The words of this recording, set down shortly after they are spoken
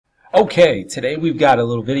Okay, today we've got a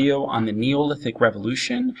little video on the Neolithic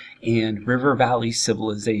Revolution and River Valley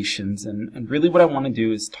civilizations. And really what I want to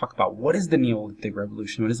do is talk about what is the Neolithic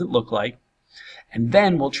Revolution, what does it look like, and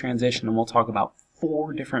then we'll transition and we'll talk about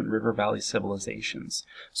 4 different River Valley civilizations.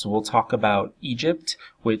 So we'll talk about Egypt,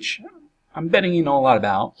 which I'm betting you know a lot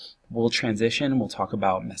about. We'll transition, we'll talk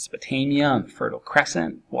about Mesopotamia and the Fertile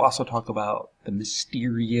Crescent. We'll also talk about the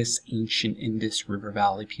mysterious ancient Indus River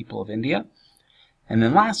Valley people of India. And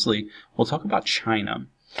then lastly, we'll talk about China.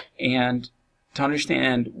 And to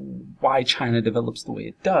understand why China develops the way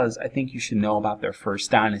it does, I think you should know about their first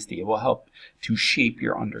dynasty. It will help to shape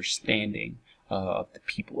your understanding of the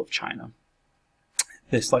people of China.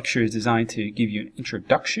 This lecture is designed to give you an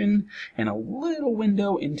introduction and a little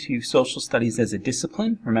window into social studies as a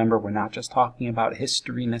discipline. Remember, we're not just talking about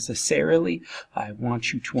history necessarily. I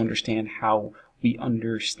want you to understand how we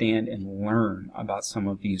understand and learn about some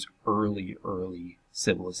of these early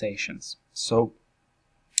civilizations. So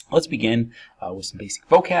let's begin with some basic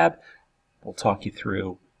vocab. We'll talk you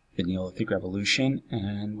through the Neolithic Revolution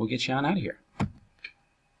and we'll get you on out of here.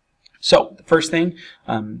 So the first thing,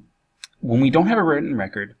 when we don't have a written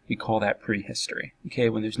record, we call that prehistory, okay,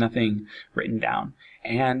 when there's nothing written down.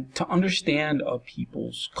 And to understand a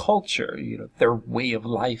people's culture, their way of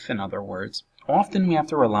life, in other words, often we have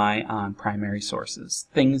to rely on primary sources,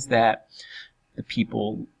 things that the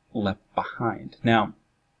people left behind. Now,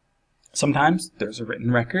 sometimes there's a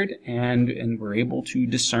written record, and we're able to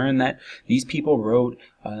discern that these people wrote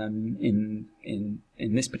in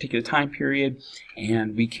this particular time period,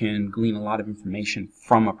 and we can glean a lot of information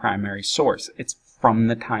from a primary source. It's from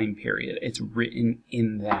the time period. It's written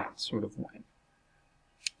in that sort of way.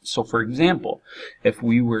 So, for example, if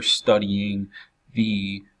we were studying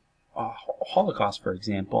the Holocaust, for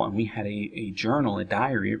example, and we had a journal, a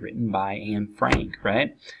diary written by Anne Frank,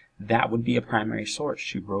 right? That would be a primary source.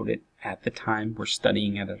 She wrote it at the time. We're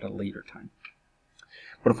studying it at a later time.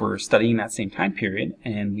 But if we're studying that same time period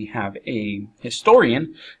and we have a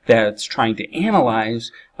historian that's trying to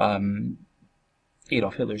analyze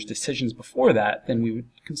Adolf Hitler's decisions before that, then we would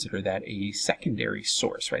consider that a secondary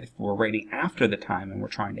source, right? If we're writing after the time and we're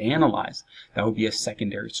trying to analyze, that would be a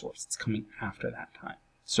secondary source. It's coming after that time.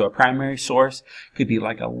 So a primary source could be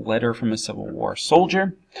like a letter from a Civil War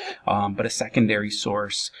soldier, but a secondary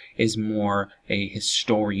source is more a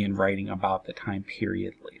historian writing about the time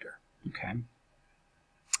period later, okay?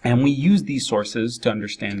 And we use these sources to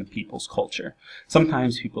understand the people's culture.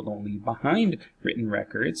 Sometimes people don't leave behind written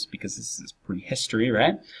records because this is prehistory,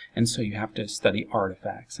 right? And so you have to study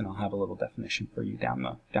artifacts, and I'll have a little definition for you down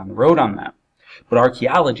the road on that. But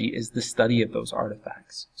archaeology is the study of those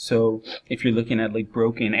artifacts. So if you're looking at like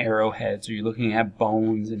broken arrowheads, or you're looking at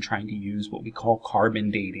bones and trying to use what we call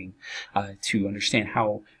carbon dating to understand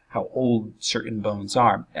how old certain bones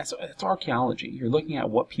are, that's archaeology. You're looking at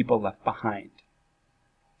what people left behind.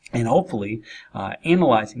 And hopefully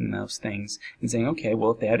analyzing those things and saying, okay,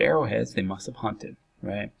 well, if they had arrowheads, they must have hunted,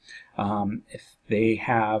 right? If they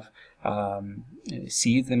have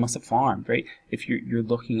seeds, they must have farmed, right? If you're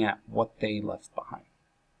looking at what they left behind.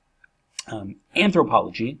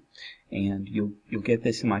 Anthropology, and you'll get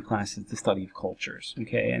this in my class, is the study of cultures,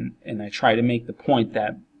 okay? And I try to make the point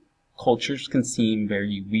that cultures can seem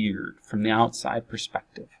very weird from the outside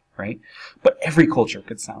perspective, right? But every culture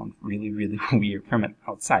could sound really weird from an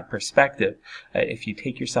outside perspective. If you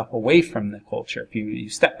take yourself away from the culture, if you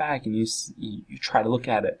step back and you try to look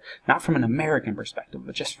at it, not from an American perspective,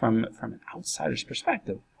 but just from an outsider's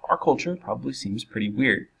perspective, our culture probably seems pretty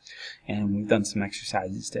weird. And we've done some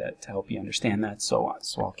exercises to help you understand that, so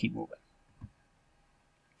I'll keep moving.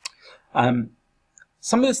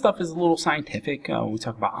 Some of this stuff is a little scientific. We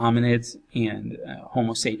talk about hominids and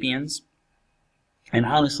Homo sapiens. And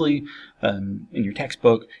honestly, in your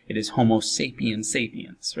textbook, it is Homo sapiens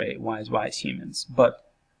sapiens, right? Wise humans. But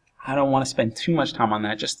I don't want to spend too much time on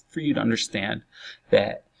that, just for you to understand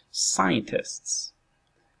that scientists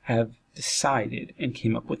have decided and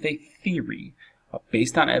came up with a theory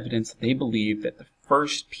based on evidence that they believe that the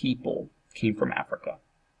first people came from Africa.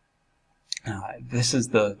 This is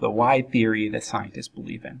the wide theory that scientists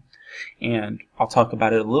believe in. And I'll talk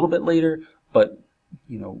about it a little bit later, but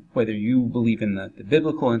whether you believe in the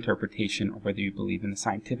biblical interpretation or whether you believe in the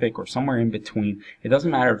scientific or somewhere in between, it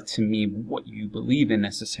doesn't matter to me what you believe in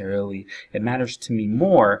necessarily. It matters to me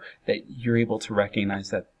more that you're able to recognize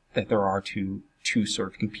that there are two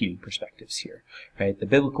sort of competing perspectives here, right? The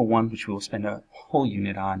biblical one, which we will spend a whole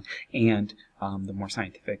unit on, and the more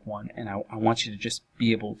scientific one. And I want you to just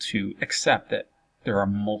be able to accept that there are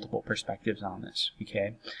multiple perspectives on this,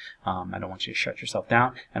 okay? I don't want you to shut yourself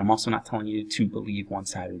down, and I'm also not telling you to believe one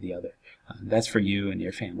side or the other. That's for you and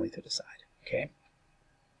your family to decide. Okay.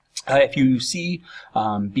 If you see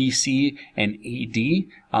BC and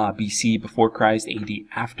AD, BC before Christ, AD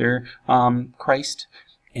after Christ,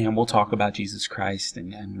 and we'll talk about Jesus Christ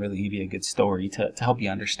and really give you a good story to help you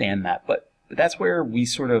understand that. But that's where we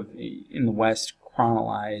sort of, in the West,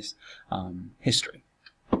 chronologize history.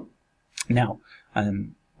 Now,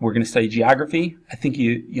 we're going to study geography. I think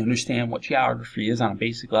you understand what geography is on a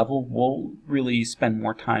basic level. We'll really spend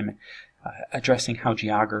more time addressing how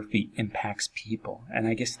geography impacts people. And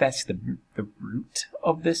I guess that's the root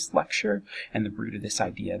of this lecture and the root of this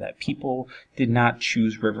idea that people did not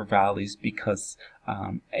choose river valleys because,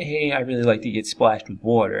 hey, I really like to get splashed with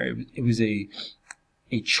water. It was a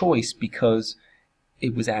choice because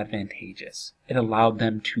it was advantageous. It allowed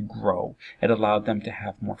them to grow. It allowed them to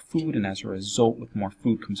have more food, and as a result, with more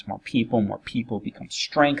food comes more people. More people becomes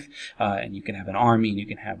strength, and you can have an army, and you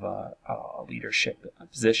can have a leadership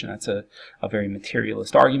position. That's a very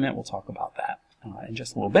materialist argument. We'll talk about that in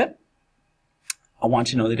just a little bit. I want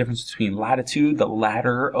you to know the difference between latitude, the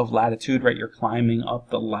ladder of latitude, right? You're climbing up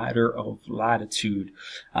the ladder of latitude.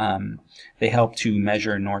 They help to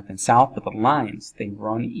measure north and south, but the lines, they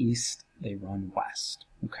run east, they run west,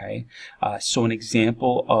 okay? So an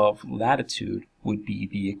example of latitude would be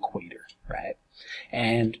the equator, right?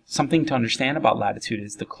 And something to understand about latitude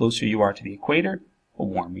is the closer you are to the equator, the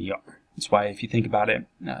warmer you are. That's why if you think about it,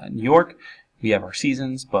 New York, we have our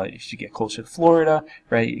seasons, but if you get closer to Florida,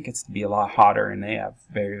 right, it gets to be a lot hotter, and they have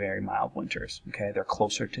very, very mild winters, okay? They're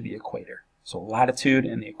closer to the equator. So latitude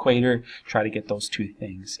and the equator, try to get those two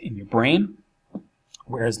things in your brain.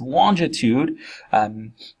 Whereas longitude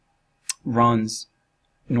runs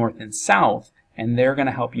north and south, and they're going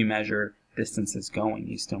to help you measure distances going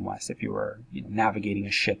east and west if you were navigating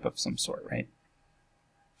a ship of some sort, right?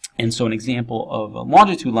 And so an example of a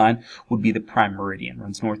longitude line would be the prime meridian.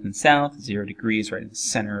 Runs north and south, 0 degrees, right in the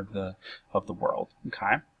center of the world.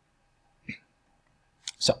 Okay.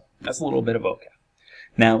 So that's a little bit of vocab.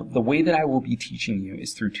 Now, the way that I will be teaching you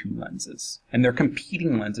is through two lenses, and they're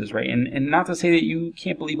competing lenses, right? And not to say that you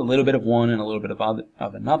can't believe a little bit of one and a little bit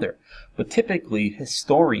of another, but typically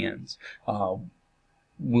historians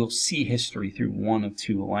will see history through one of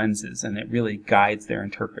two lenses, and it really guides their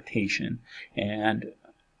interpretation. And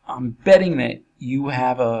I'm betting that you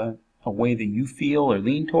have a way that you feel or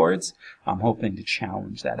lean towards. I'm hoping to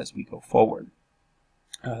challenge that as we go forward.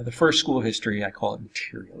 The first school of history, I call it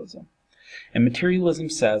materialism. And materialism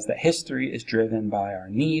says that history is driven by our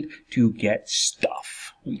need to get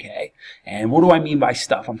stuff, okay? And what do I mean by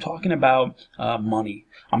stuff? I'm talking about money.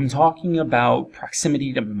 I'm talking about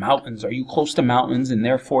proximity to mountains. Are you close to mountains, and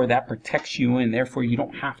therefore that protects you, and therefore you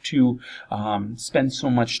don't have to spend so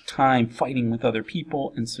much time fighting with other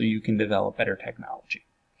people, and so you can develop better technology,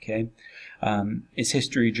 okay? Is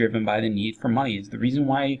history driven by the need for money? Is the reason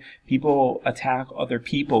why people attack other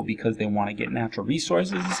people because they want to get natural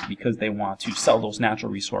resources, because they want to sell those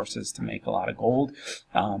natural resources to make a lot of gold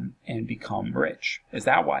and become rich? Is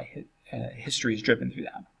that why history is driven through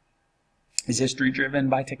that? Is history driven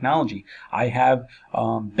by technology? I have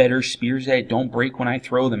better spears that don't break when I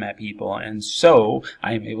throw them at people, and so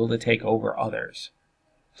I am able to take over others.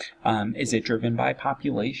 Is it driven by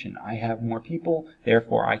population? I have more people,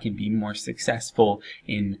 therefore I can be more successful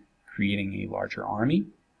in creating a larger army.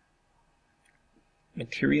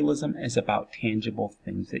 Materialism is about tangible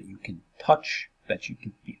things that you can touch, that you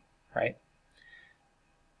can feel, right?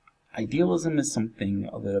 Idealism is something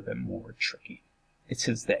a little bit more tricky. It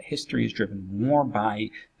says that history is driven more by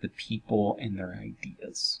the people and their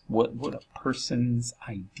ideas, what a person's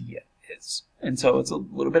idea is. And so it's a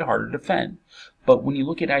little bit harder to defend. But when you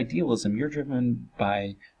look at idealism, you're driven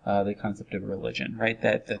by the concept of religion, right?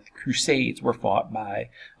 That the Crusades were fought by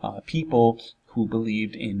people who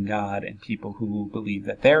believed in God and people who believed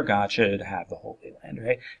that their God should have the Holy Land,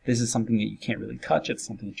 right? This is something that you can't really touch. It's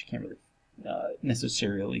something that you can't really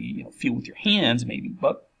necessarily feel with your hands, maybe,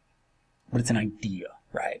 but it's an idea,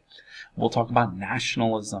 right? We'll talk about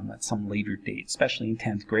nationalism at some later date, especially in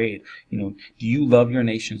 10th grade. Do you love your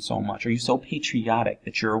nation so much? Are you so patriotic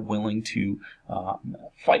that you're willing to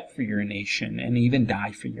fight for your nation and even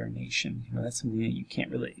die for your nation? That's something that you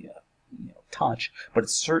can't really touch, but it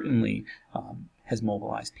certainly has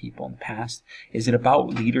mobilized people in the past. Is it about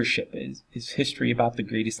leadership? Is history about the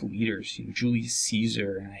greatest leaders? Julius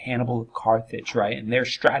Caesar and Hannibal of Carthage, right? And their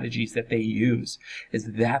strategies that they use.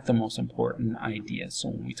 Is that the most important idea? So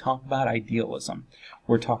when we talk about idealism,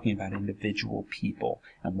 we're talking about individual people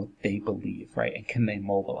and what they believe, right? And can they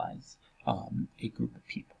mobilize a group of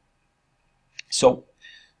people? So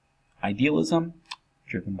idealism,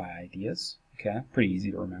 driven by ideas, Okay, pretty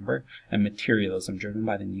easy to remember. And materialism, driven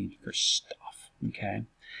by the need for stuff. Okay,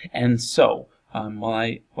 and so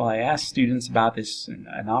while I ask students about this,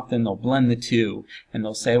 and often they'll blend the two, and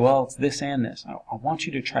they'll say, well, it's this and this. I want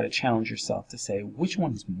you to try to challenge yourself to say, which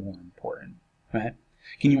one is more important, right?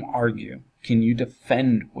 Can you argue? Can you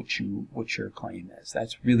defend what your claim is?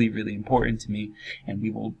 That's really, really important to me, and we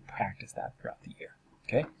will practice that throughout the year.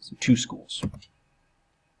 Okay, so 2 schools.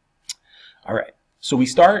 All right, so we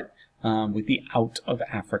start with the out of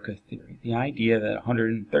Africa theory, the idea that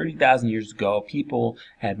 130,000 years ago, people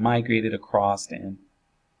had migrated across and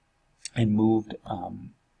moved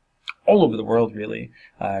all over the world, really,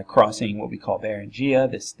 crossing what we call Beringia,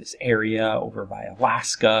 this area over by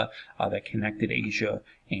Alaska that connected Asia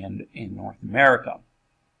and North America.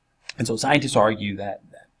 And so scientists argue that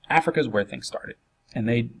Africa is where things started. And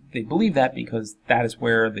they believe that because that is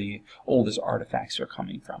where the oldest artifacts are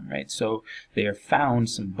coming from, right? So they have found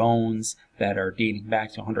some bones that are dating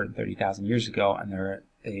back to 130,000 years ago, and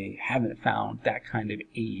they haven't found that kind of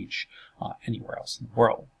age anywhere else in the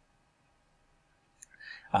world.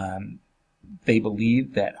 They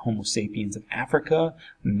believe that Homo sapiens of Africa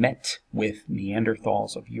met with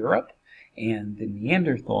Neanderthals of Europe, and the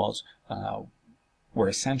Neanderthals were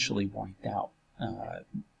essentially wiped out,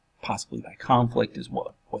 possibly by conflict, is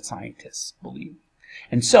what scientists believe.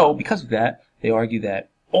 And so, because of that, they argue that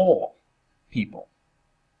all people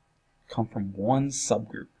come from one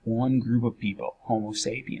subgroup, one group of people, Homo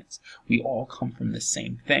sapiens. We all come from the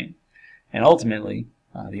same thing. And ultimately,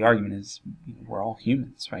 the argument is we're all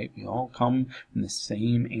humans, right? We all come from the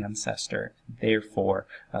same ancestor. Therefore,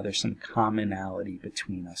 there's some commonality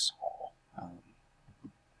between us all.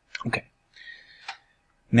 Okay.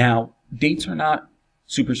 Now, dates are not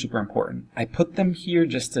super, super important. I put them here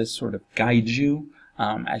just to sort of guide you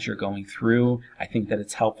as you're going through. I think that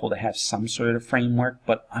it's helpful to have some sort of framework,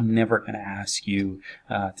 but I'm never going to ask you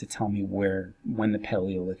to tell me when the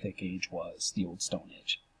Paleolithic age was, the Old Stone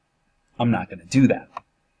Age. I'm not going to do that.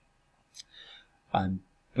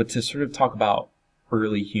 But to sort of talk about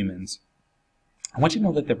early humans, I want you to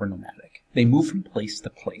know that they were nomadic. They moved from place to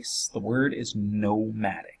place. The word is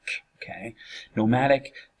nomadic, okay?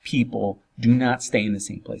 Nomadic people do not stay in the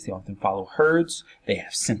same place. They often follow herds. They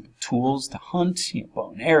have simple tools to hunt,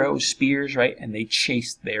 bow and arrows, spears, right? And they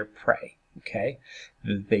chase their prey, okay?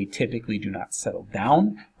 They typically do not settle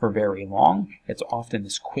down for very long. It's often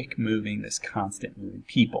this quick moving, this constant moving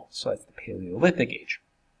people. So that's the Paleolithic age.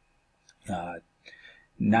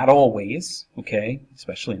 Not always, okay,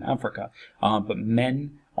 especially in Africa, but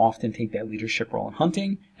men often take that leadership role in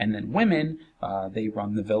hunting, and then women, they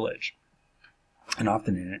run the village. And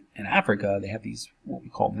often in Africa, they have these, what we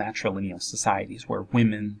call matrilineal societies, where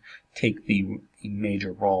women take the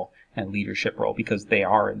major role and leadership role because they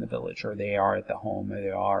are in the village, or they are at the home, or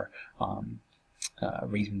they are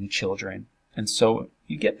raising the children. And so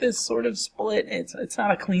you get this sort of split. It's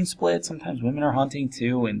not a clean split. Sometimes women are hunting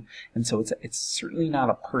too, and so it's certainly not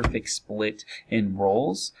a perfect split in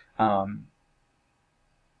roles. But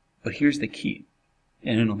here's the key: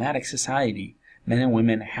 in a nomadic society, men and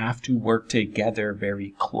women have to work together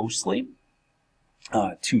very closely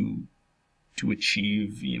to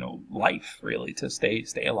achieve, life, really, to stay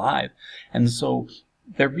alive. And so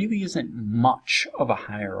there really isn't much of a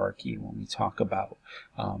hierarchy when we talk about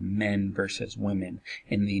men versus women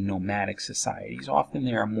in the nomadic societies. Often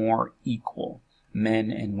they are more equal,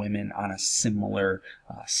 men and women on a similar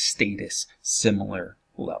status, similar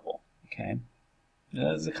level. Okay,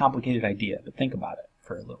 this is a complicated idea, but think about it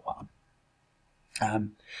for a little while.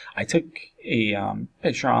 I took a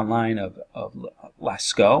picture online of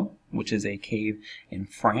Lascaux, which is a cave in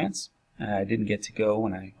France. I didn't get to go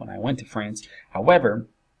when I went to France. However,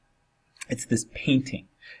 it's this painting,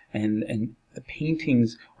 and the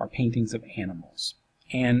paintings are paintings of animals.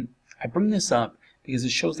 And I bring this up because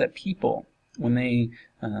it shows that people, when they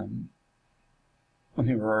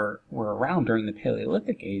were around during the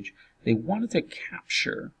Paleolithic age, they wanted to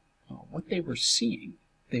capture what they were seeing.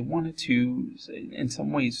 They wanted to, in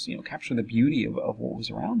some ways, capture the beauty of what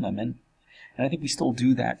was around them. And I think we still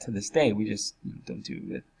do that to this day. We just don't do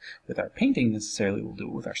it with our painting necessarily. We'll do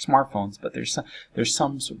it with our smartphones. But there's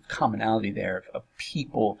some sort of commonality there of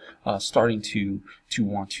people starting to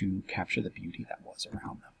want to capture the beauty that was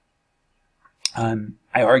around them.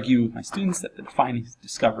 I argue with my students that the defining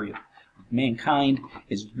discovery of mankind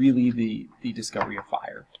is really the discovery of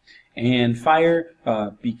fire. And fire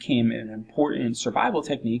became an important survival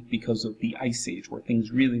technique because of the Ice Age, where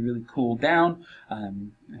things really, really cooled down.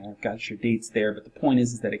 I've got your dates there, but the point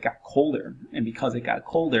is that it got colder. And because it got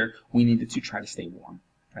colder, we needed to try to stay warm,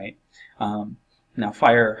 right? Now,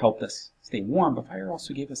 fire helped us stay warm, but fire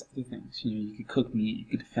also gave us other things. You know, you could cook meat, you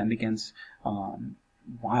could defend against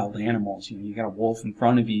wild animals. You know, you got a wolf in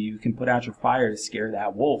front of you, you can put out your fire to scare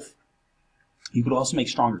that wolf. You could also make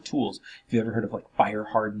stronger tools. If you ever heard of like fire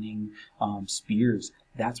hardening spears,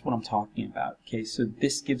 that's what I'm talking about. Okay, so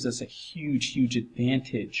this gives us a huge, huge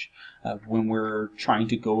advantage when we're trying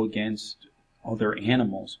to go against other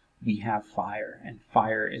animals. We have fire, and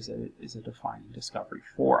fire is a defining discovery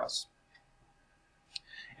for us.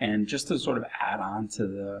 And just to sort of add on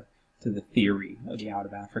to the theory of the out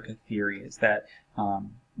of Africa theory is that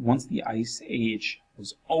once the ice age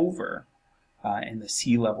was over and the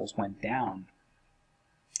sea levels went down,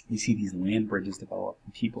 we see these land bridges develop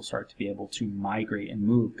and people start to be able to migrate and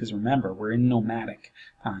move. Because remember, we're in nomadic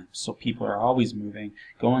times, so people are always moving,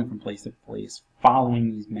 going from place to place,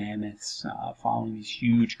 following these mammoths, following these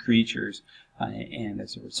huge creatures, and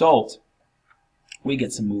as a result, we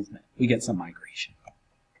get some movement, we get some migration.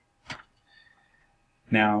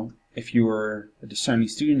 Now, if you're a discerning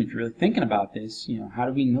student, if you're really thinking about this, you know, how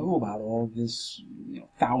do we know about all of this, you know,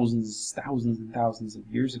 thousands and thousands of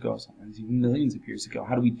years ago, sometimes even millions of years ago?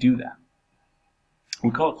 How do we do that?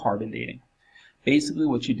 We call it carbon dating. Basically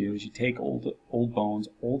what you do is you take old bones,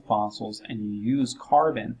 old fossils, and you use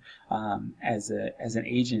carbon as an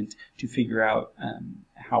agent to figure out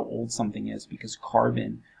how old something is, because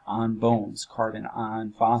carbon on bones, carbon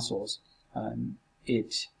on fossils,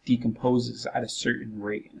 it decomposes at a certain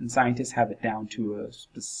rate, and scientists have it down to a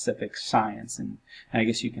specific science, and I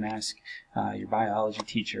guess you can ask your biology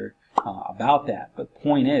teacher about that. But the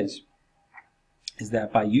point is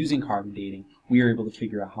that by using carbon dating, we are able to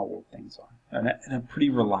figure out how old things are in a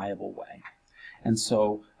pretty reliable way. And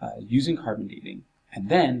so using carbon dating, and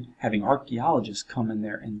then having archaeologists come in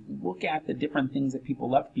there and look at the different things that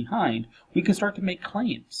people left behind, we can start to make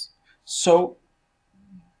claims. So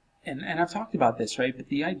And I've talked about this, right? But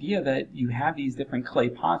the idea that you have these different clay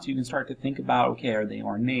pots, you can start to think about, okay, are they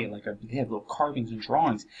ornate? Like, they have little carvings and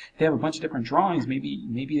drawings. If they have a bunch of different drawings,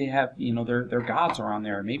 maybe they have, you know, their gods are on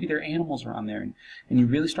there, or maybe their animals are on there, and you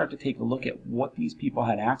really start to take a look at what these people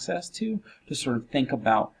had access to sort of think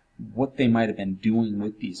about what they might have been doing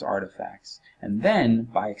with these artifacts. And then,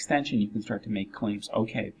 by extension, you can start to make claims,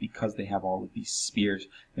 okay, because they have all of these spears,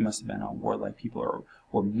 they must have been warlike people,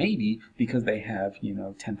 or maybe because they have, you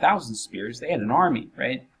know, 10,000 spears, they had an army,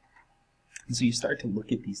 right? And so you start to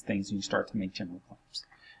look at these things and you start to make general claims.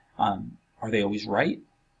 Are they always right?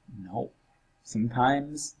 No.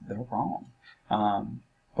 Sometimes they're wrong.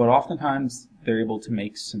 But oftentimes they're able to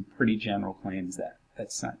make some pretty general claims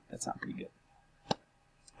that sound pretty good.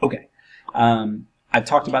 Okay, I've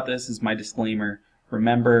talked about this as my disclaimer.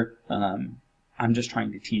 Remember, I'm just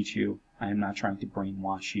trying to teach you. I am not trying to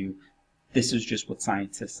brainwash you. This is just what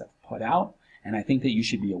scientists have put out, and I think that you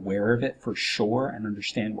should be aware of it for sure and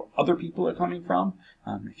understand where other people are coming from.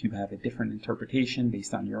 If you have a different interpretation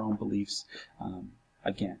based on your own beliefs,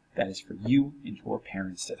 again, that is for you and your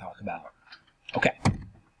parents to talk about. Okay,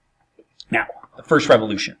 now, the first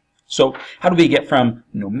revolution. So how do we get from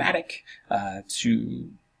nomadic to,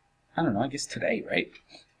 I don't know, I guess today, right?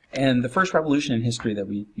 And the first revolution in history that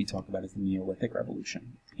we talk about is the Neolithic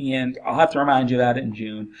Revolution. And I'll have to remind you about it in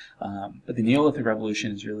June, but the Neolithic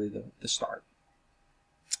Revolution is really the start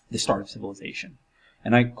of civilization.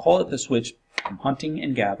 And I call it the switch from hunting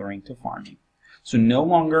and gathering to farming. So no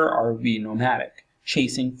longer are we nomadic,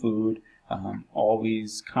 chasing food,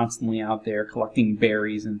 always constantly out there collecting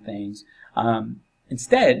berries and things.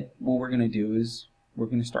 Instead, what we're going to do is we're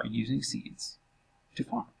going to start using seeds to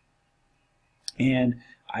farm. And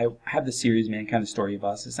I have the series, Mankind, the Story of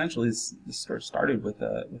Us. Essentially, this started with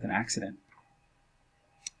an accident.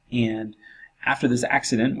 And after this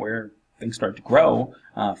accident, where things started to grow,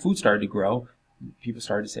 food started to grow, people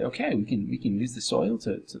started to say, okay, we can use the soil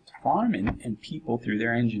to farm, and people, through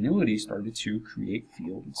their ingenuity, started to create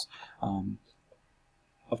fields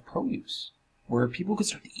of produce, where people could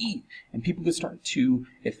start to eat, and people could start to,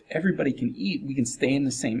 if everybody can eat, we can stay in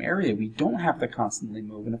the same area. We don't have to constantly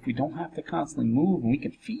move, and if we don't have to constantly move and we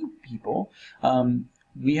can feed people,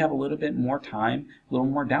 we have a little bit more time, a little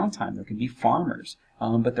more downtime. There can be farmers,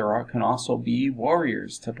 but there can also be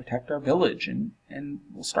warriors to protect our village, and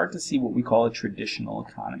we'll start to see what we call a traditional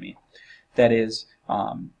economy. That is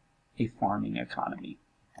a farming economy.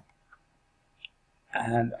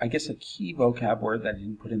 And I guess a key vocab word that I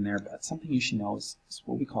didn't put in there, but something you should know, is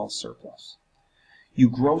what we call surplus. You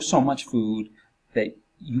grow so much food that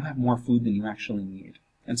you have more food than you actually need.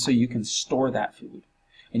 And so you can store that food.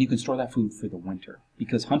 And you can store that food for the winter,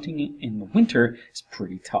 because hunting in the winter is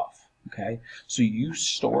pretty tough. Okay, so you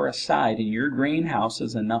store aside in your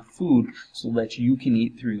greenhouses enough food so that you can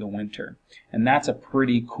eat through the winter. And that's a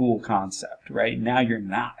pretty cool concept, right? Now you're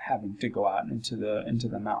not having to go out into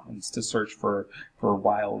the mountains to search for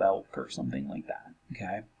wild elk or something like that.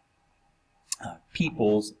 Okay,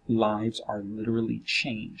 people's lives are literally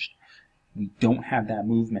changed. We don't have that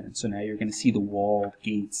movement, and so now you're going to see the walled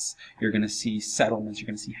gates, you're going to see settlements, you're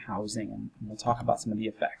going to see housing, and we'll talk about some of the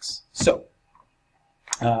effects. So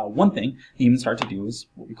one thing humans start to do is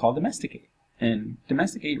what we call domesticate. And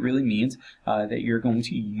domesticate really means that you're going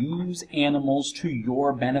to use animals to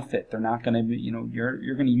your benefit. They're not going to,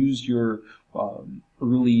 you're going to use your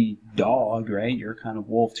early dog, right, your kind of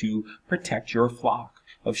wolf, to protect your flock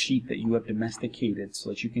of sheep that you have domesticated so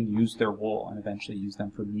that you can use their wool and eventually use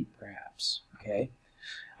them for meat, perhaps. Okay,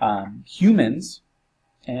 humans,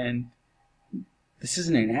 and this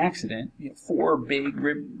isn't an accident. 4 big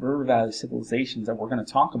river valley civilizations that we're going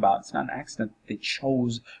to talk about, it's not an accident they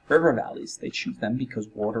chose river valleys. They choose them because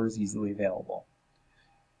water is easily available.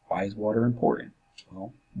 Why is water important?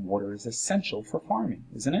 Well, water is essential for farming,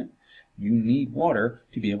 isn't it? You need water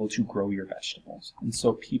to be able to grow your vegetables. And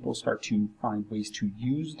so people start to find ways to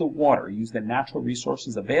use the water, use the natural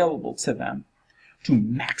resources available to them to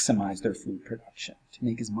maximize their food production, to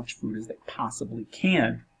make as much food as they possibly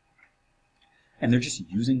can. And they're just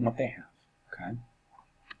using what they have, okay?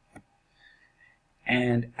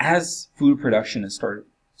 And as food production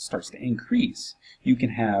starts to increase, you can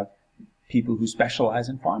have people who specialize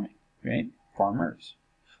in farming, right? Farmers.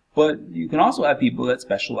 But you can also have people that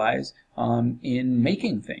specialize in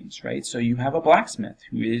making things, right? So you have a blacksmith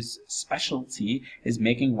whose specialty is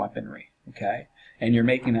making weaponry, okay? And you're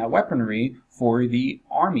making that weaponry for the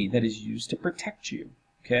army that is used to protect you.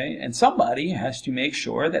 Okay, and somebody has to make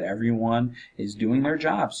sure that everyone is doing their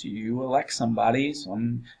job. So you elect somebody,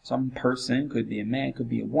 some person, could be a man, could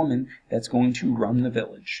be a woman, that's going to run the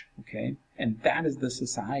village. Okay, and that is the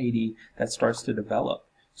society that starts to develop.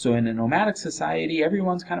 So in a nomadic society,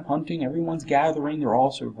 everyone's kind of hunting, everyone's gathering, they're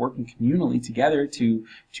all sort of working communally together to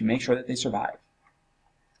make sure that they survive.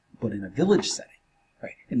 But in a village setting,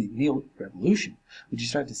 right, in the Neolithic Revolution, what you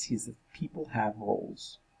start to see is that people have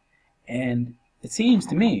roles. And it seems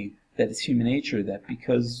to me that it's human nature that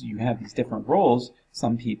because you have these different roles,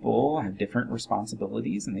 some people have different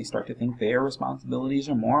responsibilities and they start to think their responsibilities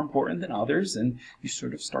are more important than others, and you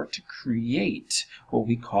sort of start to create what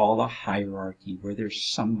we call a hierarchy, where there's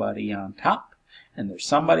somebody on top and there's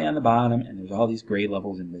somebody on the bottom and there's all these grade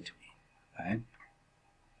levels in between. Okay?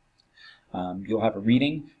 You'll have a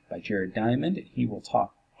reading by Jared Diamond, and he will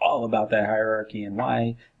talk all about that hierarchy and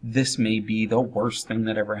why this may be the worst thing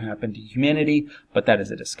that ever happened to humanity, but that is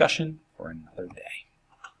a discussion for another day.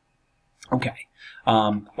 Okay,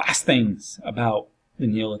 last things about the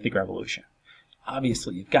Neolithic Revolution.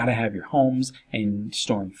 Obviously, you've got to have your homes and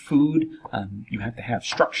storing food. You have to have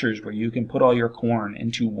structures where you can put all your corn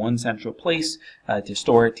into one central place to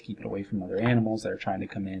store it, to keep it away from other animals that are trying to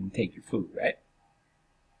come in and take your food, right?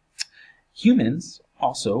 Humans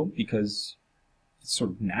also, because it's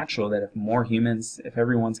sort of natural that if more humans, if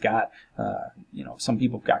everyone's got, some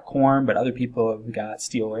people have got corn, but other people have got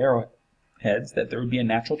steel arrowheads, that there would be a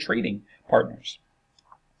natural trading partners.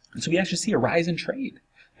 And so we actually see a rise in trade.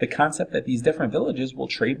 The concept that these different villages will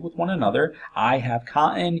trade with one another. I have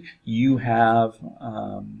cotton, you have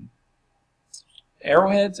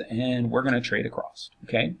arrowheads, and we're going to trade across,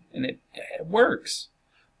 okay? And it works.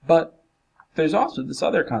 But there's also this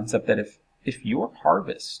other concept that if your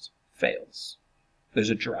harvest fails, there's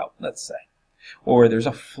a drought, let's say, or there's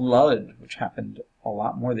a flood, which happened a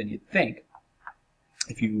lot more than you'd think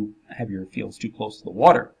if you have your fields too close to the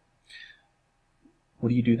water. What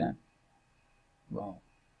do you do then? Well,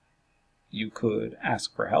 you could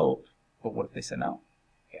ask for help, but what if they said no?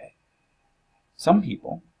 Okay. Some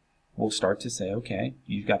people will start to say, okay,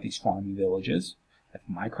 you've got these farming villages. If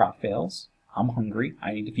my crop fails, I'm hungry,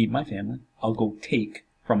 I need to feed my family, I'll go take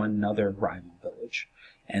from another rival village.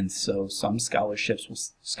 And so some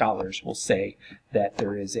scholars will say that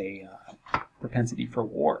there is a propensity for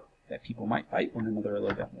war, that people might fight one another a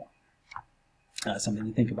little bit more. Something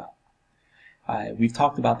to think about. We've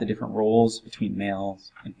talked about the different roles between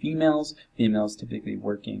males and females. Females typically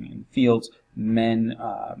working in fields. Men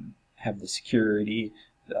have the security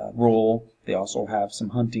role. They also have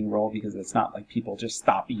some hunting role, because it's not like people just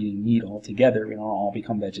stop eating meat altogether. We don't all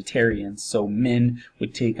become vegetarians. So men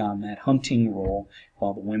would take on that hunting role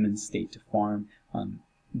while the women stayed to farm.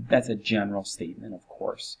 That's a general statement, of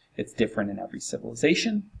course. It's different in every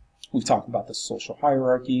civilization. We've talked about the social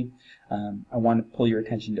hierarchy. I want to pull your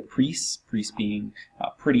attention to priests, priests being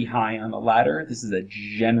pretty high on the ladder. This is a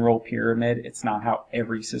general pyramid. It's not how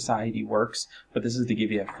every society works, but this is to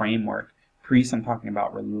give you a framework. Priests, I'm talking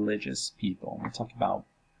about religious people. I'm talking about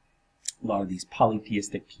a lot of these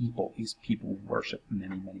polytheistic people, these people who worship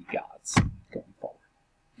many, many gods going forward.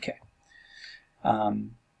 Okay.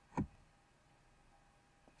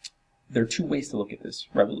 There are two ways to look at this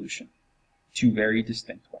revolution, two very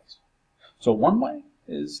distinct ways. So one way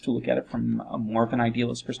is to look at it from a more of an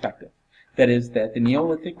idealist perspective. That is that the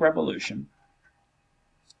Neolithic Revolution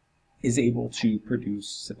is able to produce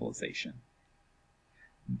civilization.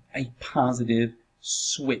 A positive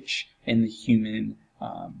switch in the human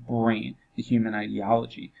brain, the human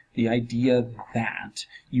ideology. The idea that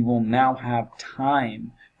you will now have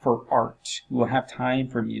time for art, you will have time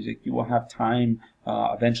for music, you will have time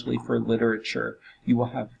eventually for literature, you will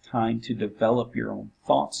have time to develop your own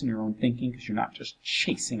thoughts and your own thinking because you're not just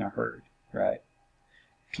chasing a herd, right?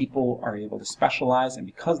 People are able to specialize, and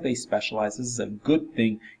because they specialize, this is a good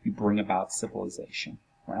thing, you bring about civilization.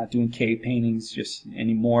 We're not doing cave paintings just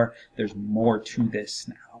anymore. There's more to this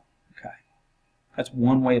now. Okay, that's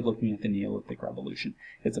one way of looking at the Neolithic Revolution.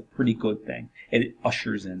 It's a pretty good thing. It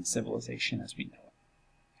ushers in civilization as we know it.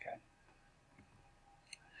 Okay,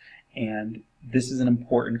 and this is an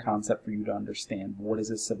important concept for you to understand. What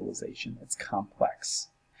is a civilization? It's complex.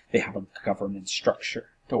 They have a government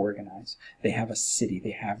structure to organize. They have a city.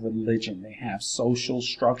 They have religion. They have social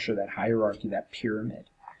structure, that hierarchy, that pyramid.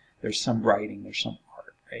 There's some writing. There's some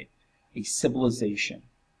art, right? A civilization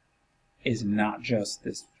is not just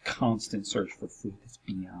this constant search for food. It's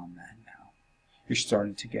beyond that now. You're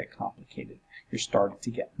starting to get complicated. You're starting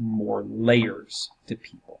to get more layers to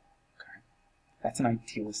people. Okay? That's an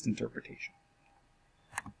idealist interpretation.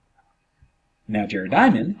 Now, Jared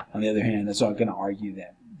Diamond, on the other hand, is going to argue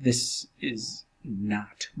that this is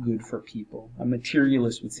not good for people. A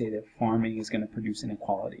materialist would say that farming is going to produce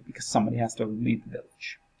inequality because somebody has to lead the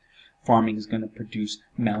village. Farming is going to produce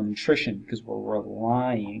malnutrition because we're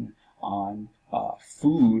relying on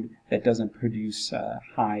food that doesn't produce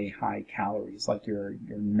high calories, like your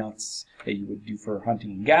nuts that you would do for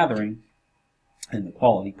hunting and gathering, and the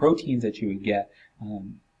quality proteins that you would get.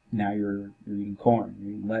 Now you're eating corn,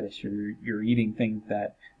 you're eating lettuce, you're eating things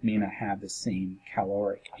that may not have the same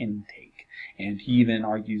caloric intake. And he even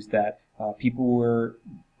argues that people were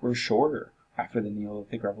shorter after the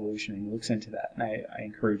Neolithic Revolution, and he looks into that. And I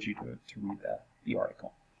encourage you to read the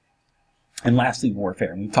article. And lastly,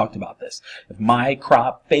 warfare. And we've talked about this. If my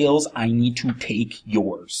crop fails, I need to take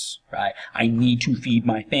yours, right? I need to feed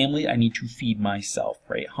my family. I need to feed myself,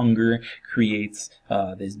 right? Hunger creates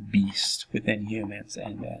this beast within humans.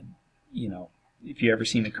 And you know, if you've ever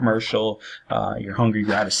seen a commercial, you're hungry,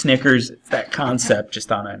 grab a Snickers. It's that concept,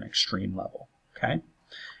 just on an extreme level, okay?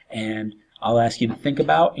 And I'll ask you to think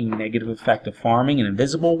about a negative effect of farming, an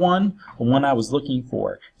invisible one. The one I was looking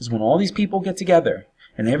for is when all these people get together,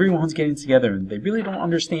 and everyone's getting together, and they really don't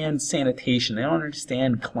understand sanitation. They don't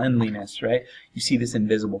understand cleanliness, right? You see this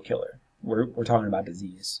invisible killer. We're talking about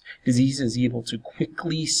disease. Disease is able to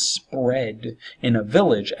quickly spread in a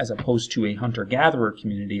village as opposed to a hunter-gatherer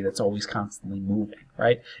community that's always constantly moving,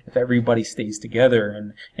 right? If everybody stays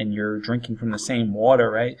together and you're drinking from the same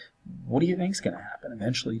water, right, what do you think is going to happen?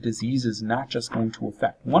 Eventually, disease is not just going to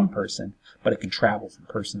affect one person, but it can travel from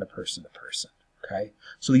person to person to person. Okay,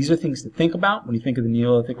 so these are things to think about when you think of the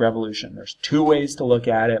Neolithic Revolution. There's two ways to look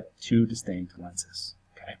at it, two distinct lenses.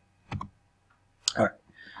 Okay, all right.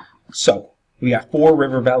 So we got 4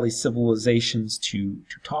 river valley civilizations to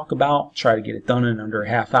talk about. Try to get it done in under a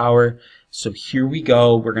half hour. So here we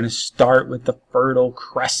go. We're going to start with the Fertile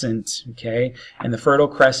Crescent. Okay, and the Fertile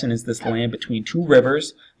Crescent is this land between 2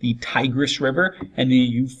 rivers, the Tigris River and the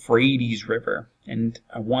Euphrates River. And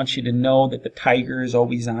I want you to know that the Tiger is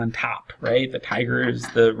always on top, right? The Tiger is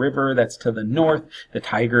the river that's to the north. The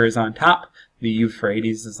Tiger is on top. The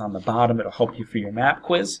Euphrates is on the bottom. It'll help you for your map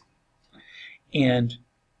quiz. And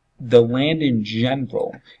the land in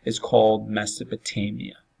general is called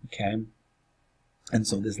Mesopotamia, okay? And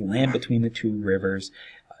so this land between the 2 rivers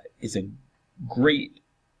is a great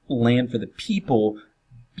land for the people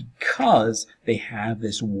because they have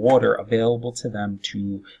this water available to them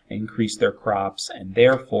to increase their crops and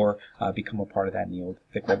therefore become a part of that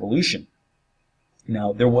Neolithic Revolution.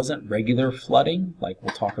 Now, there wasn't regular flooding like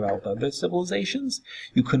we'll talk about with other civilizations.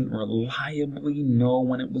 You couldn't reliably know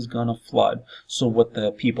when it was going to flood. So what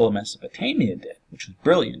the people of Mesopotamia did, which was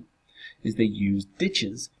brilliant, is they used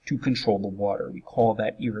ditches to control the water. We call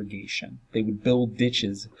that irrigation. They would build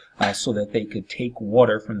ditches so that they could take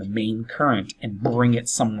water from the main current and bring it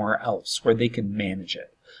somewhere else where they could manage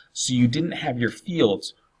it. So you didn't have your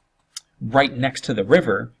fields right next to the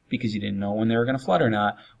river because you didn't know when they were going to flood or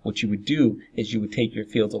not. What you would do is you would take your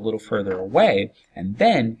fields a little further away, and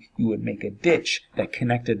then you would make a ditch that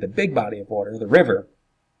connected the big body of water, the river,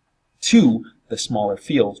 to the smaller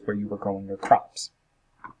fields where you were growing your crops.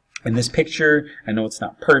 In this picture, I know it's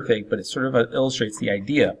not perfect, but it sort of illustrates the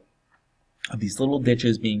idea of these little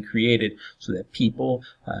ditches being created so that people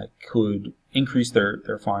could increase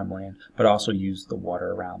their farmland, but also use the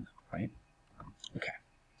water around them, right? Okay.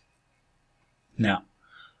 Now,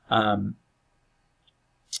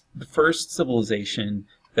 the first civilization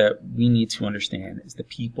that we need to understand is the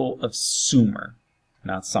people of Sumer,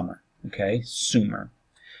 not Summer, okay? Sumer.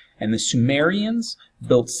 And the Sumerians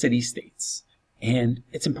built city-states. And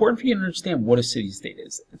it's important for you to understand what a city-state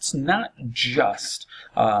is. It's not just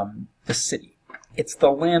the city. It's the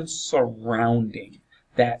land surrounding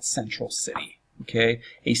that central city, okay?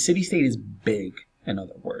 A city-state is big, in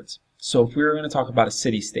other words. So if we were going to talk about a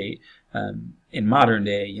city-state in modern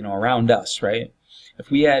day, you know, around us, right? If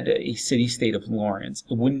we had a city-state of Lawrence,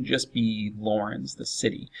 it wouldn't just be Lawrence, the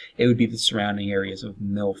city. It would be the surrounding areas of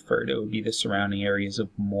Milford. It would be the surrounding areas of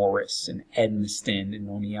Morris and Edmeston and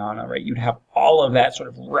Oneonta, right? You'd have all of that sort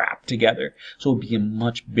of wrapped together. So it would be a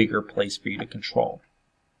much bigger place for you to control.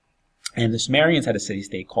 And the Sumerians had a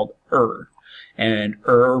city-state called Ur. And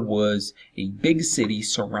Ur was a big city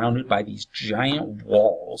surrounded by these giant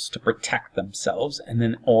walls to protect themselves. And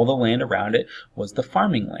then all the land around it was the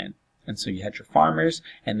farming land. And so you had your farmers,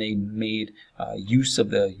 and they made use of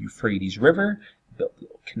the Euphrates River, built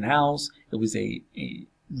little canals. It was a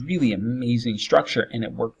really amazing structure, and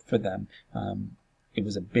it worked for them. It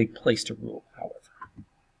was a big place to rule, however.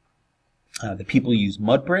 The people used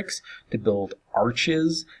mud bricks to build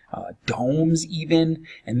arches, domes even,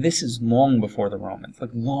 and this is long before the Romans, like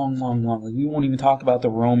long. Like we won't even talk about the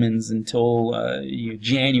Romans until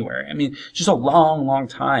January. I mean, just a long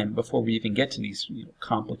time before we even get to these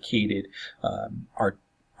complicated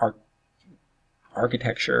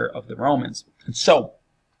architecture of the Romans. And so,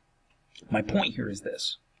 my point here is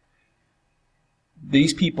this.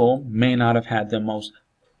 These people may not have had the most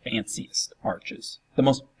fanciest arches, the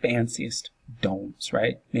most fanciest domes,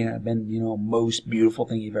 right? May not have been, most beautiful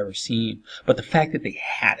thing you've ever seen, but the fact that they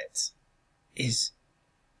had it is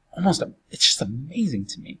it's just amazing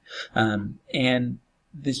to me. And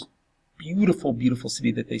this beautiful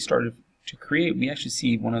city that they started to create, we actually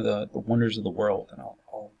see one of the wonders of the world, and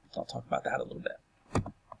I'll talk about that a little bit.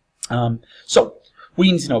 So, what do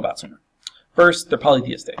you need to know about Sumer? First, they're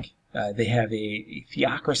polytheistic. They have a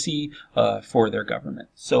theocracy for their government.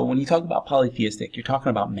 So when you talk about polytheistic, you're talking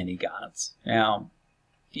about many gods. Now,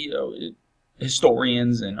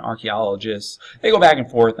 historians and archaeologists, they go back and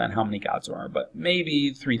forth on how many gods there are, but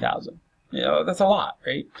maybe 3,000. That's a lot,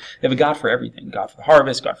 right? They have a god for everything. God for the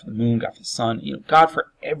harvest, God for the moon, God for the sun, God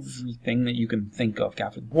for everything that you can think of,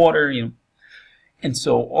 God for the water, And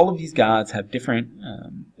so all of these gods have different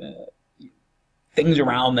things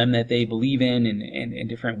around them that they believe in and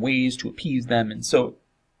different ways to appease them. And so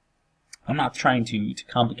I'm not trying to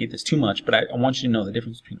complicate this too much, but I want you to know the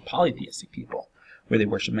difference between polytheistic people, where they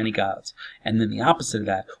worship many gods, and then the opposite of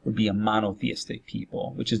that would be a monotheistic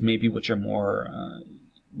people, which is maybe what you're more,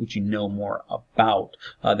 what you know more about,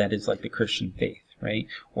 that is like the Christian faith, right?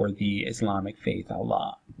 Or the Islamic faith,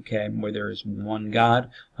 Allah, okay? Where there is one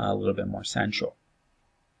God, a little bit more central.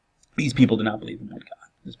 These people do not believe in one God.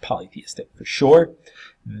 It's polytheistic for sure.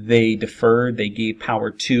 They deferred, they gave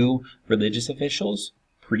power to religious officials,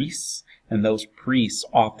 priests, and those priests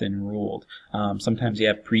often ruled. Sometimes you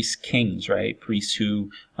have priest kings, right? Priests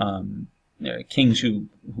who, kings who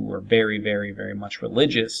were very much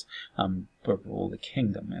religious, but rule the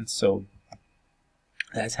kingdom. And so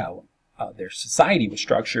that's how their society was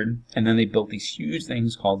structured. And then they built these huge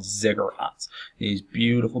things called ziggurats, these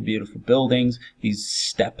beautiful buildings, these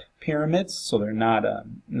step pyramids. So they're not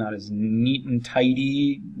as neat and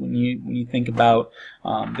tidy when you think about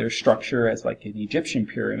their structure as like an Egyptian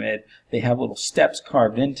pyramid. They have little steps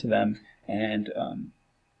carved into them, and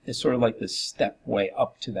it's sort of like this stepway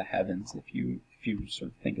up to the heavens if you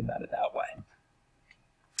sort of think about it that way.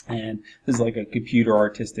 And this is like a computer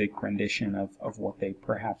artistic rendition of what they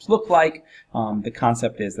perhaps look like. The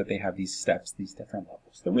concept is that they have these steps, these different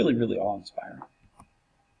levels. They're really awe-inspiring.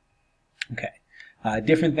 Okay,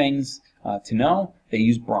 different things to know. They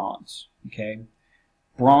use bronze. Okay,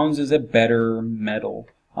 bronze is a better metal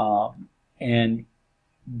and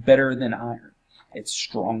better than iron. It's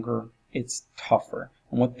stronger. It's tougher.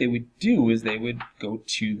 And what they would do is they would go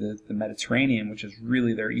to the Mediterranean, which is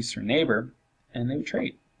really their eastern neighbor, and they would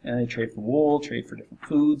trade. And they trade for wool, trade for different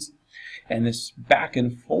foods. And this back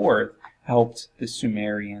and forth helped the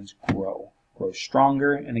Sumerians grow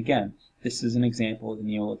stronger. And again, this is an example of the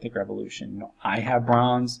Neolithic Revolution. You know, I have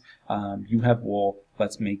bronze, you have wool,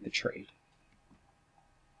 let's make the trade.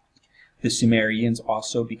 The Sumerians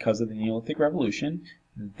also, because of the Neolithic Revolution,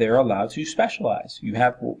 they're allowed to specialize. You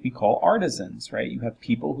have what we call artisans, right? You have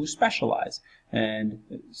people who specialize.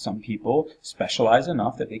 And some people specialize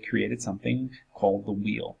enough that they created something called the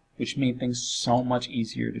wheel, which made things so much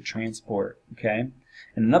easier to transport, okay?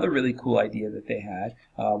 And another really cool idea that they had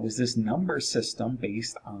was this number system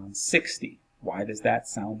based on 60. Why does that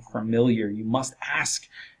sound familiar? You must ask.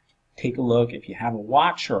 Take a look. If you have a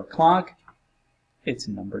watch or a clock, it's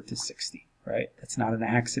numbered to 60, right? That's not an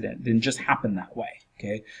accident. It didn't just happen that way,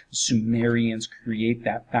 okay? The Sumerians create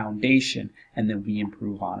that foundation, and then we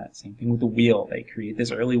improve on it. Same thing with the wheel. They create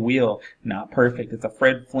this early wheel. Not perfect. It's a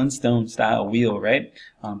Fred Flintstone style wheel, right?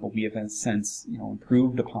 But we have, in a sense, you know,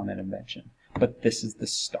 improved upon that invention. But this is the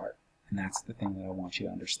start, and that's the thing that I want you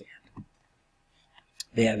to understand.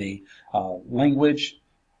 They have a language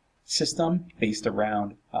system based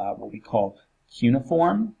around what we call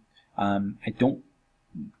cuneiform. I don't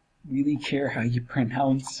really care how you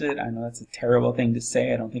pronounce it. I know that's a terrible thing to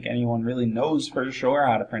say. I don't think anyone really knows for sure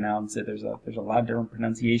how to pronounce it. There's a lot of different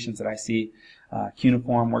pronunciations that I see.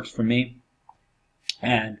 Cuneiform works for me.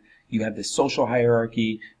 And you have this social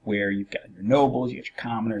hierarchy where you've got your nobles, you got your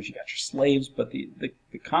commoners, you got your slaves, but the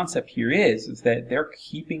concept here is that they're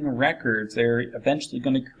keeping records. They're eventually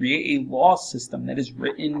going to create a law system that is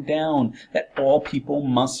written down that all people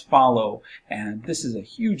must follow. And this is a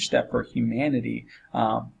huge step for humanity,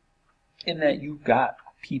 in that you've got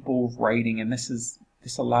people writing, and this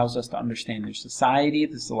allows us to understand their society.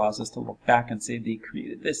 This allows us to look back and say they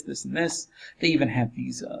created this, this, and this. They even have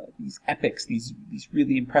these epics, these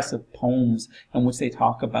really impressive poems in which they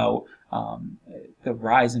talk about the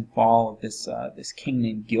rise and fall of this king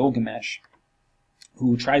named Gilgamesh,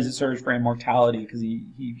 who tries to search for immortality because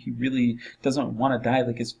he really doesn't want to die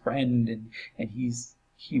like his friend, and he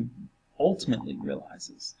ultimately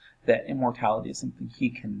realizes that immortality is something he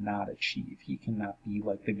cannot achieve. He cannot be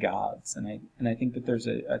like the gods. And I think that there's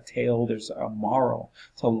a tale, there's a moral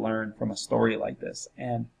to learn from a story like this.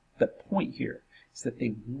 And the point here is that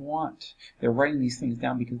they're writing these things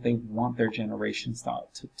down because they want their generations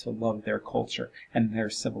to love their culture and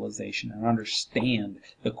their civilization and understand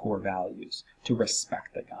the core values, to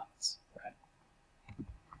respect the gods.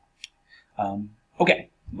 Right? Okay,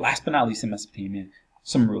 last but not least in Mesopotamia,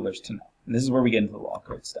 some rulers to know. And this is where we get into the law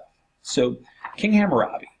code stuff. So King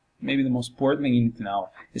Hammurabi, maybe the most important thing you need to know,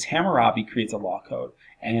 is Hammurabi creates a law code.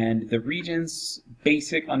 And the region's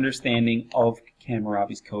basic understanding of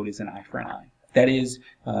Hammurabi's code is an eye for an eye. That is,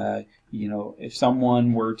 you know, if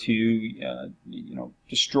someone were to, you know,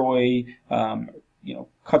 destroy, you know,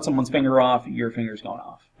 cut someone's finger off, your finger's going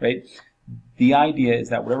off, right? The idea is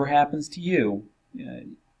that whatever happens to you,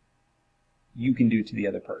 you can do to the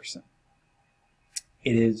other person.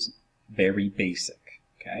 It is very basic,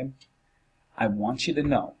 okay? I want you to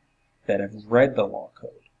know that I've read the law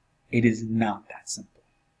code. It is not that simple.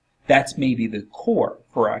 That's maybe the core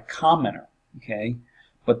for a commoner, okay?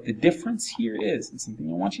 But the difference here is, and something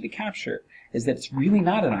I want you to capture, is that it's really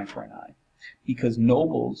not an eye for an eye, because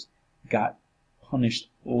nobles got punished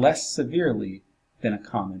less severely than a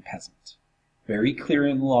common peasant. Very clear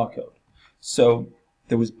in the law code. So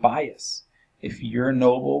there was bias. If you're a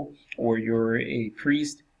noble or you're a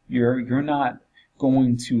priest, you're not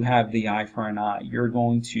going to have the eye for an eye. You're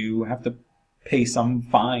going to have to pay some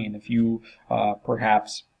fine if you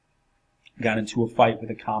perhaps got into a fight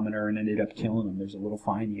with a commoner and ended up killing him. There's a little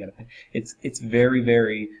fine you got to pay. It's very,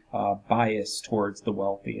 very biased towards the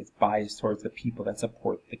wealthy. It's biased towards the people that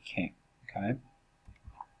support the king. Okay.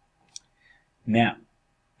 Now,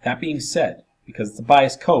 that being said, because it's a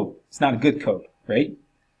biased code, it's not a good code, right?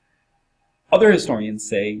 Other historians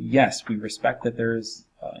say, yes, we respect that there is,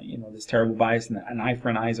 you know, this terrible bias, and that an eye for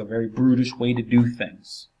an eye is a very brutish way to do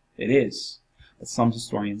things. It is. But some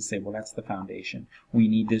historians say, well, that's the foundation. We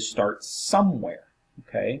need to start somewhere,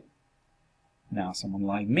 okay? Now, someone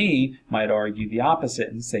like me might argue the opposite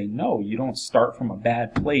and say, no, you don't start from a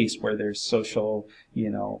bad place where there's social, you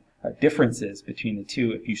know, differences between the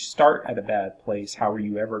two. If you start at a bad place, how are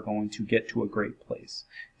you ever going to get to a great place?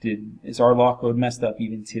 Is our law code messed up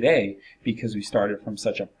even today because we started from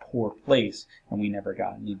such a poor place and we never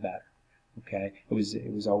got any better? Okay, it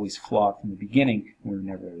was always flawed from the beginning, and we were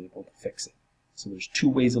never able to fix it. So there's two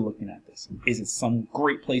ways of looking at this. Is it some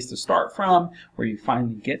great place to start from where you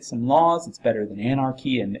finally get some laws? It's better than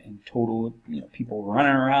anarchy and total, you know, people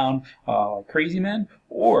running around like crazy men?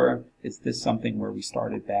 Or is this something where we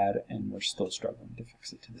started bad and we're still struggling to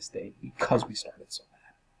fix it to this day because we started so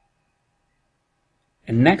bad?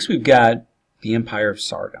 And next we've got the Empire of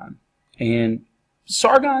Sargon. And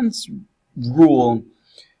Sargon's rule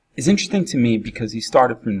is interesting to me because he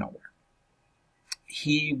started from nowhere.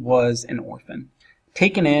 He was an orphan,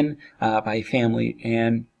 taken in by a family,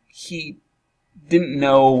 and he didn't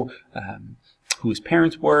know who his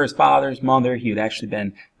parents were, his father, his mother. He had actually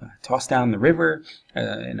been tossed down the river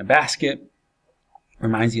in a basket.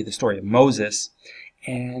 Reminds you of the story of Moses.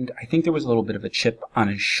 And I think there was a little bit of a chip on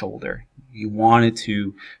his shoulder. He wanted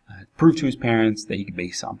to prove to his parents that he could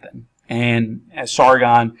be something. And as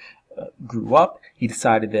Sargon grew up, he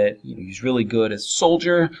decided that he was really good as a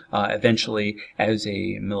soldier, eventually as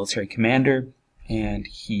a military commander, and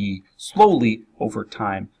he slowly, over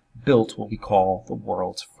time, built what we call the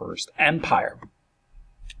world's first empire.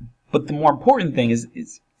 But the more important thing is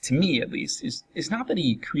to me at least, is not that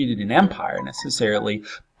he created an empire necessarily,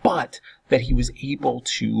 but that he was able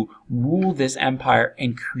to rule this empire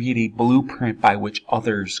and create a blueprint by which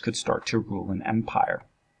others could start to rule an empire.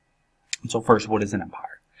 And so first, what is an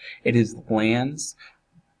empire? It is lands,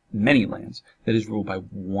 many lands, that is ruled by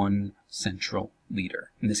one central leader,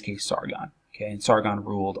 in this case Sargon. Okay, and Sargon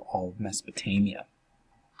ruled all of Mesopotamia.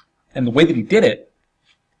 And the way that he did it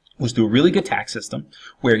was through a really good tax system,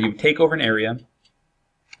 where he would take over an area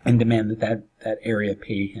and demand that that area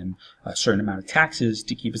pay him a certain amount of taxes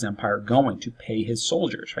to keep his empire going, to pay his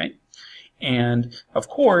soldiers, right? And of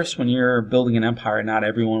course, when you're building an empire, not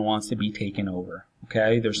everyone wants to be taken over.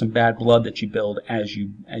 Okay, there's some bad blood that you build as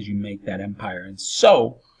you make that empire, and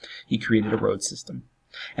so he created a road system.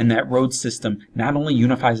 And that road system not only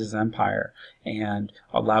unifies his empire and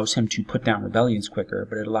allows him to put down rebellions quicker,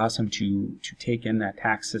 but it allows him to take in that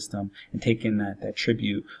tax system and take in that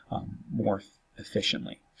tribute more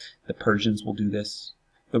efficiently. The Persians will do this.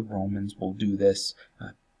 The Romans will do this.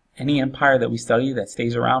 Any empire that we study that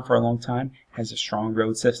stays around for a long time has a strong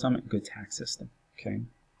road system and good tax system. Okay,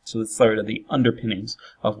 so let's start at the underpinnings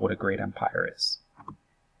of what a great empire is.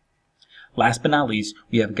 Last but not least,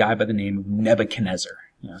 we have a guy by the name of Nebuchadnezzar.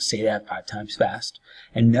 Say that 5 times fast.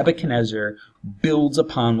 And Nebuchadnezzar builds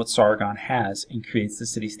upon what Sargon has and creates the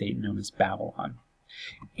city-state known as Babylon.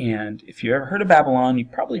 And if you ever heard of Babylon,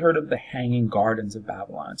 you've probably heard of the Hanging Gardens of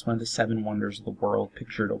Babylon. It's one of the 7 wonders of the world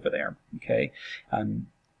pictured over there. Okay,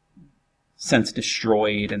 since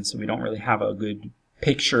destroyed, and so we don't really have a good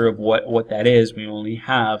picture of what that is. We only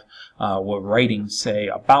have what writings say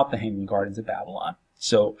about the Hanging Gardens of Babylon.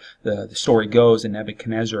 So the story goes that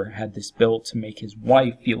Nebuchadnezzar had this built to make his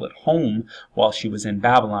wife feel at home while she was in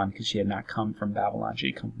Babylon, because she had not come from Babylon. She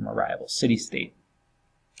had come from a rival city-state.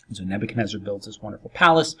 And so Nebuchadnezzar builds this wonderful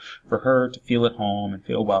palace for her to feel at home and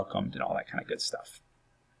feel welcomed and all that kind of good stuff.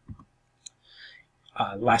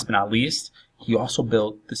 Last but not least, he also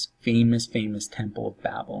built this famous Temple of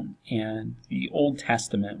Babel. And the Old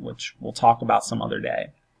Testament, which we'll talk about some other day,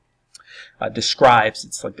 describes,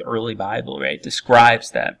 it's like the early Bible, right?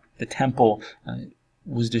 Describes that the temple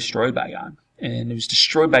was destroyed by God. And it was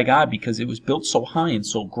destroyed by God because it was built so high and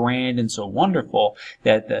so grand and so wonderful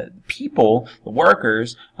that the people, the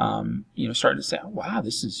workers, started to say, oh, wow,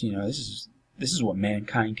 this is what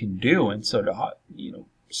mankind can do. And so to,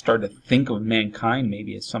 start to think of mankind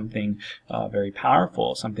maybe as something very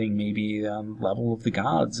powerful, something maybe on the level of the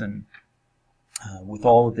gods. And with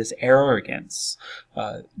all of this arrogance,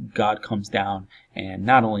 God comes down and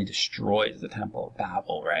not only destroys the Temple of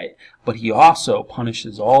Babel, right, but he also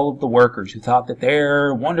punishes all of the workers who thought that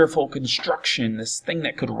their wonderful construction, this thing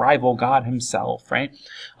that could rival God himself, right,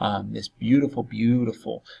 this beautiful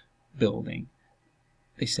building.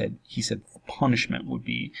 He said the punishment would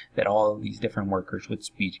be that all of these different workers would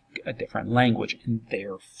speak a different language, and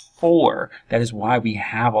therefore, that is why we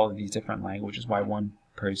have all of these different languages, why one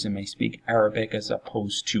person may speak Arabic as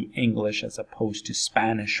opposed to English, as opposed to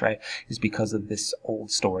Spanish, right, is because of this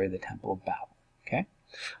old story of the Temple of Babel. Okay,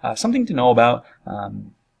 something to know about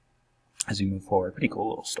as we move forward. Pretty cool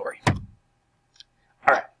little story. All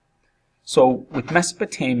right, so with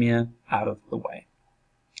Mesopotamia out of the way,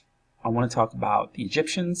 I want to talk about the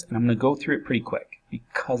Egyptians, and I'm going to go through it pretty quick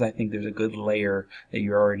because I think there's a good layer that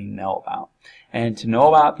you already know about. And to know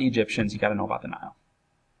about the Egyptians, you got to know about the Nile.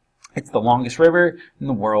 It's the longest river in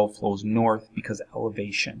the world, flows north because of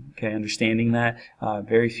elevation. Okay, understanding that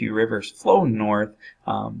very few rivers flow north,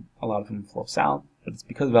 a lot of them flow south, but it's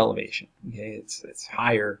because of elevation. Okay, it's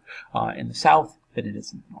higher in the south than it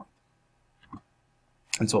is in the north,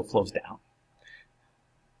 and so it flows down.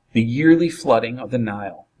 The yearly flooding of the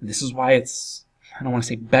Nile. This is why it's I don't want to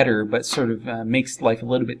say better, but sort of makes life a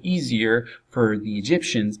little bit easier for the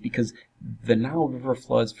Egyptians because the Nile River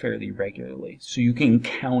floods fairly regularly. So you can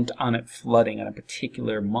count on it flooding in a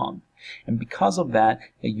particular month. And because of that,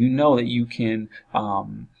 you know that you can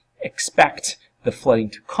expect the flooding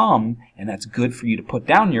to come, and that's good for you to put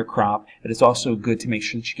down your crop, but it's also good to make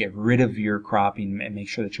sure that you get rid of your crop and make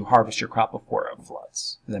sure that you harvest your crop before it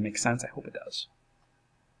floods. Does that make sense? I hope it does.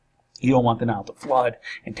 You don't want the Nile to flood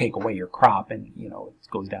and take away your crop and, you know, it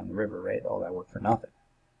goes down the river, right? All that work for nothing.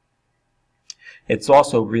 It's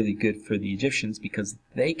also really good for the Egyptians because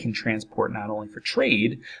they can transport not only for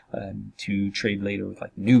trade, to trade later with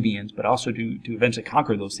like Nubians, but also to eventually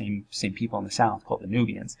conquer those same people in the south called the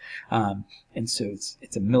Nubians. And so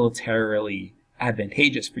it's a militarily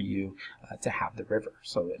advantageous for you to have the river.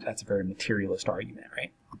 So that's a very materialist argument,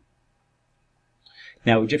 right?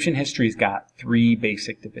 Now, Egyptian history's got 3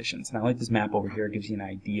 basic divisions, and I like this map over here. It gives you an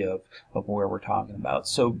idea of where we're talking about.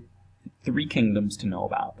 So 3 kingdoms to know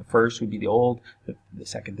about. The first would be the old, the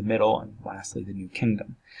second the middle, and lastly the new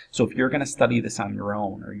kingdom. So if you're going to study this on your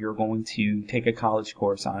own, or you're going to take a college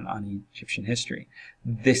course on Egyptian history,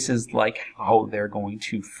 this is like how they're going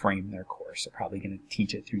to frame their course. They're probably going to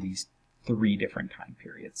teach it through these 3 different time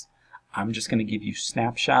periods. I'm just going to give you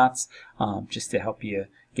snapshots just to help you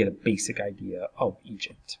get a basic idea of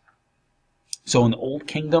Egypt. So in the Old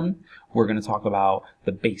Kingdom, we're going to talk about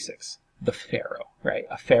the basics. The pharaoh, right?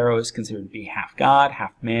 A pharaoh is considered to be half god,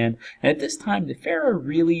 half man. And at this time, the pharaoh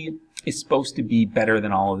really is supposed to be better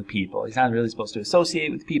than all of the people. He's not really supposed to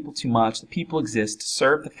associate with people too much. The people exist to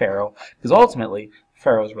serve the pharaoh because ultimately, the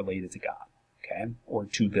pharaoh is related to God, okay? Or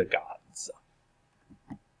to the gods.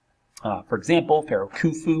 For example, Pharaoh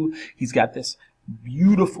Khufu, he's got this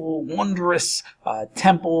beautiful, wondrous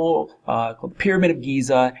temple called the Pyramid of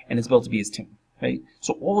Giza, and it's built to be his tomb. Right?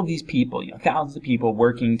 So all of these people, you know, thousands of people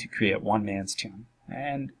working to create one man's tomb.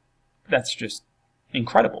 And that's just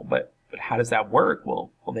incredible. But how does that work? Well,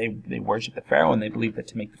 they worship the pharaoh, and they believe that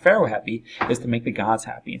to make the pharaoh happy is to make the gods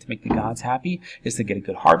happy. And to make the gods happy is to get a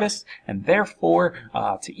good harvest, and therefore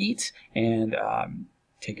to eat and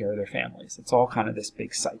take care of their families. It's all kind of this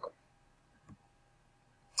big cycle.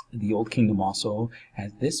 The Old Kingdom also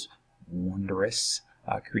has this wondrous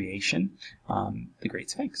creation, the Great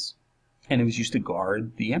Sphinx. And it was used to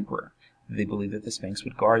guard the emperor. They believed that the Sphinx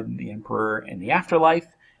would guard the emperor in the afterlife.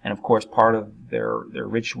 And of course, part of their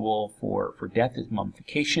ritual for death is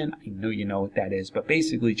mummification. I know you know what that is, but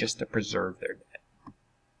basically just to preserve their dead.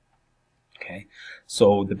 Okay,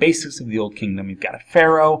 so the basics of the Old Kingdom, you've got a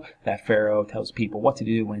pharaoh. That pharaoh tells people what to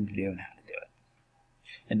do, when to do, and how to do it.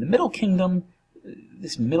 In the Middle Kingdom,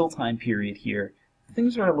 this middle time period here,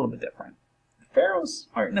 things are a little bit different. Pharaohs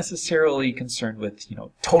aren't necessarily concerned with, you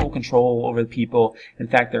know, total control over the people. In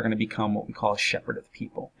fact, they're going to become what we call a shepherd of the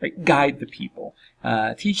people, right? Guide the people,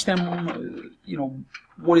 teach them, you know,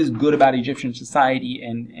 what is good about Egyptian society,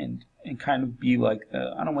 and kind of be like,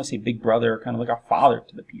 I don't want to say big brother, kind of like a father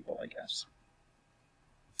to the people, I guess.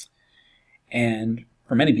 And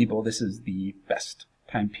for many people, this is the best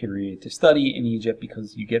time period to study in Egypt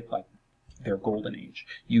because you get like their golden age.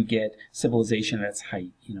 You get civilization at its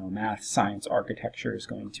height. You know, math, science, architecture is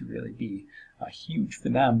going to really be huge for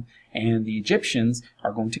them. And the Egyptians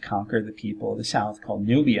are going to conquer the people of the south called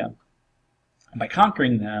Nubia. And by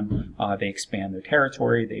conquering them, they expand their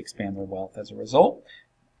territory, they expand their wealth as a result.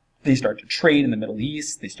 They start to trade in the Middle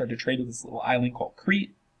East. They start to trade with this little island called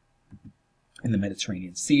Crete in the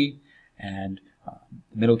Mediterranean Sea. And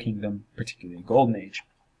the Middle Kingdom, particularly the Golden Age.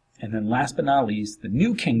 And then last but not least, the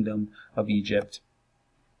new kingdom of Egypt,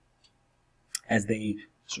 as they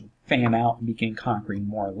sort of fan out and begin conquering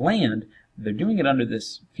more land, they're doing it under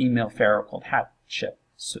this female pharaoh called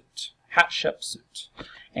Hatshepsut.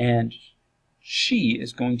 And she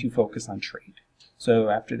is going to focus on trade. So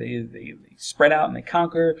after they spread out and they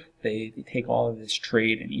conquer, they take all of this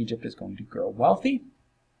trade, and Egypt is going to grow wealthy.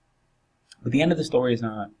 But the end of the story is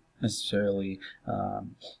not necessarily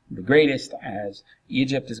the greatest, as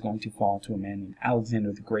Egypt is going to fall to a man named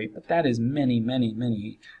Alexander the Great, but that is many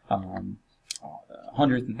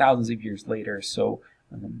hundreds and thousands of years later. So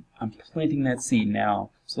I'm planting that seed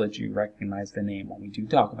now so that you recognize the name when we do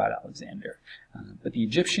talk about Alexander. But the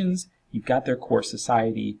Egyptians, you've got their core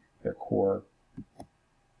society, their core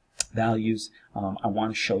values. I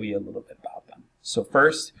want to show you a little bit about them. So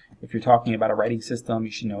first, if you're talking about a writing system,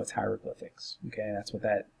 you should know it's hieroglyphics. Okay, that's what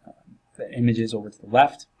that image is over to the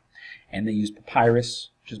left. And they use papyrus,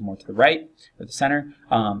 which is more to the right or the center,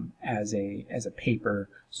 as a paper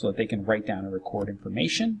so that they can write down and record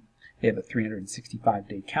information. They have a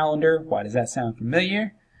 365-day calendar. Why does that sound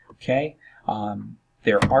familiar? Okay,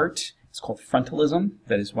 their art is called frontalism.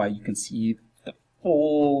 That is why you can see the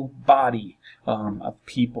full body of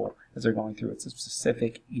people as they're going through. It's a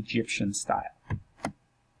specific Egyptian style.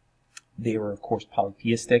 They were, of course,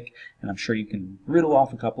 polytheistic, and I'm sure you can riddle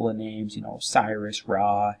off a couple of names, you know, Osiris,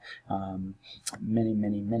 Ra, many,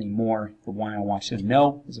 many, many more. The one I want you to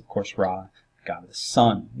know is, of course, Ra, god of the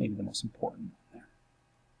sun, maybe the most important one there.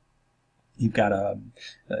 You've got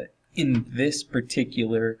in this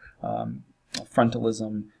particular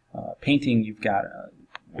frontalism painting, you've got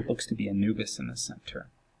what looks to be Anubis in the center.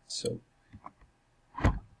 So,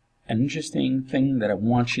 an interesting thing that I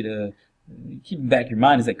want you to keep in the back of your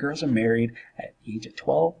mind is that girls are married at the age of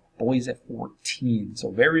 12, boys at 14. So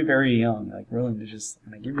very, very young. Like really to just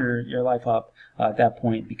give your life up at that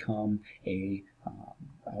point, become a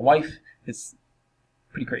wife. It's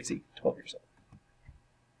pretty crazy. 12 years old.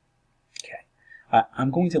 Okay.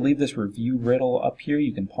 I'm going to leave this review riddle up here.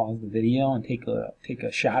 You can pause the video and take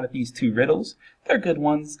a shot at these two riddles. They're good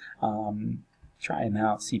ones. Try them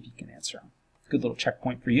out. See if you can answer them. Good little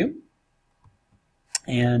checkpoint for you.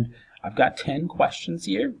 And I've got 10 questions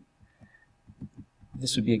here.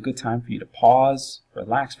 This would be a good time for you to pause,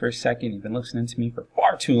 relax for a second. You've been listening to me for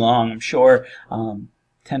far too long, I'm sure.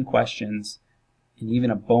 10 questions, and even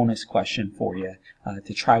a bonus question for you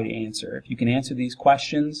to try to answer. If you can answer these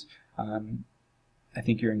questions, I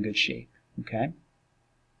think you're in good shape, okay?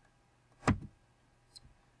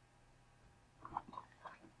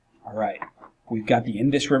 All right. We've got the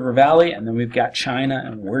Indus River Valley, and then we've got China,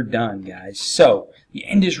 and we're done, guys. So, the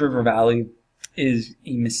Indus River Valley is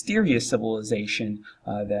a mysterious civilization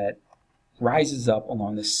that rises up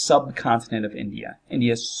along the subcontinent of India.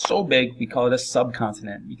 India is so big, we call it a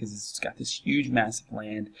subcontinent because it's got this huge, massive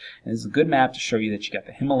land. And it's a good map to show you that you got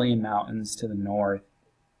the Himalayan mountains to the north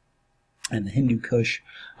and the Hindu Kush.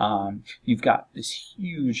 You've got this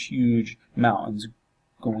huge, huge mountains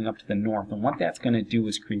going up to the north, and what that's going to do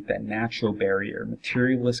is create that natural barrier,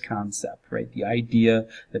 materialist concept, right? The idea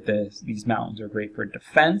that these mountains are great for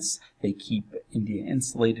defense, they keep India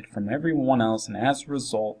insulated from everyone else, and as a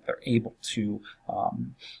result, they're able to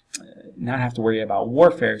not have to worry about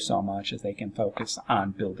warfare so much as they can focus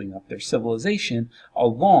on building up their civilization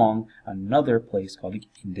along another place called the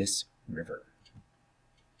Indus River.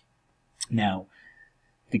 Now,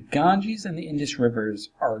 the Ganges and the Indus rivers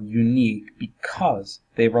are unique because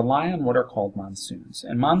they rely on what are called monsoons.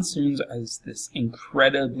 And monsoons is this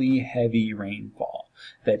incredibly heavy rainfall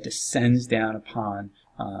that descends down upon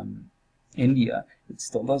India. It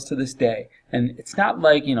still does to this day. And it's not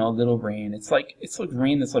like, you know, little rain. It's like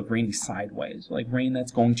rain that's like raining sideways, like rain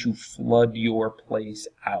that's going to flood your place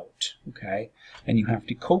out, okay? And you have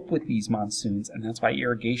to cope with these monsoons, and that's why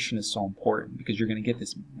irrigation is so important, because you're going to get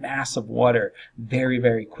this massive water very,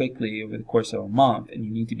 very quickly over the course of a month, and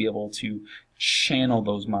you need to be able to channel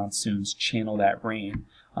those monsoons, channel that rain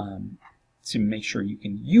to make sure you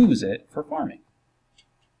can use it for farming.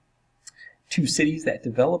 Two cities that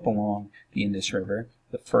develop along the Indus River.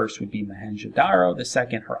 The first would be Mohenjo-Daro, the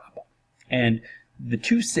second Harappa. And the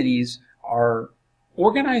two cities are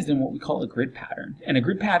organized in what we call a grid pattern. And a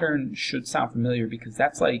grid pattern should sound familiar because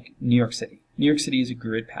that's like New York City. New York City is a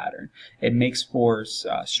grid pattern. It makes for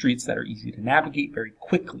streets that are easy to navigate very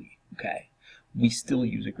quickly, okay? We still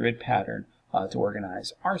use a grid pattern to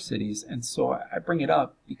organize our cities, and so I bring it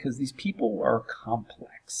up because these people are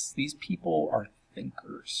complex. These people are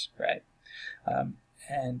thinkers, right?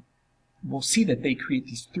 And we'll see that they create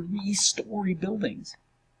these three-story buildings.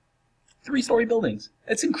 Three-story buildings.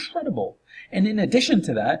 It's incredible. And in addition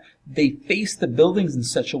to that, they face the buildings in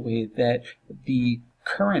such a way that the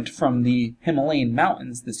current from the Himalayan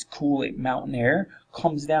mountains, this cool mountain air,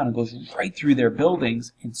 comes down and goes right through their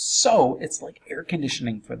buildings, and so it's like air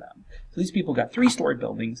conditioning for them. So these people got three-story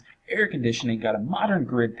buildings, air conditioning, got a modern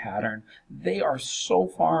grid pattern. They are so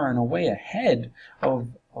far and away ahead of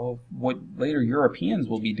what later Europeans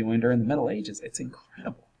will be doing during the Middle Ages. It's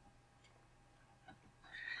incredible.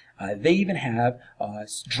 They even have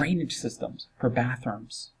drainage systems for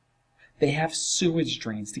bathrooms. They have sewage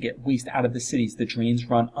drains to get waste out of the cities. The drains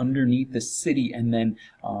run underneath the city and then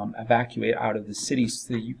evacuate out of the city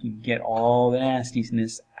so that you can get all the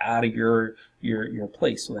nastiness out of your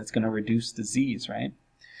place. So that's going to reduce disease, right?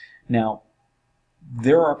 Now,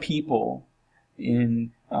 there are people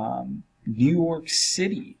in New York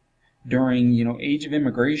City during, age of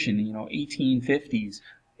immigration, 1850s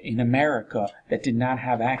in America that did not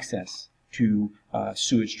have access to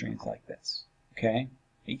sewage drains like this, okay?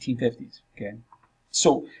 1850s, okay?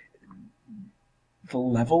 So the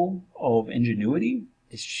level of ingenuity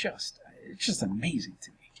is just amazing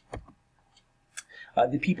to me.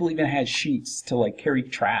 The people even had sheets to carry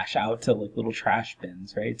trash out to little trash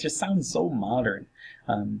bins, right? It just sounds so modern.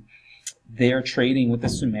 they're trading with the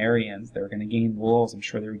Sumerians. They're going to gain wools. I'm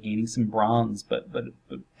sure they're gaining some bronze, but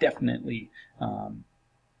definitely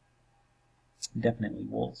definitely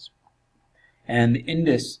wools. And the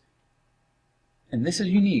Indus, and this is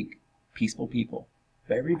unique, peaceful people.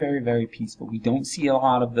 Very, very, very peaceful. We don't see a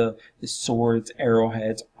lot of the swords,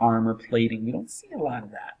 arrowheads, armor plating. We don't see a lot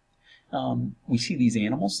of that. We see these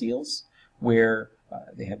animal seals where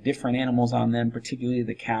they have different animals on them, particularly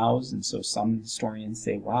the cows. And so some historians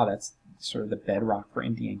say, wow, that's sort of the bedrock for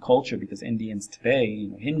Indian culture, because Indians today, you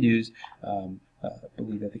know, Hindus,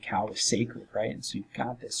 believe that the cow is sacred, right? And so you've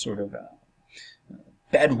got this sort of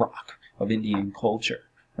bedrock of Indian culture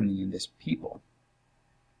from the Indus people.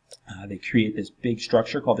 They create this big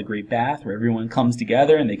structure called the Great Bath, where everyone comes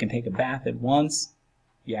together and they can take a bath at once.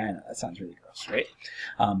 Yeah, I know, that sounds really gross, right?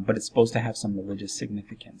 But it's supposed to have some religious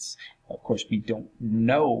significance. Of course, we don't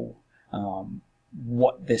know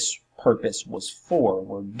what this purpose was for.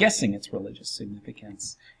 We're guessing it's religious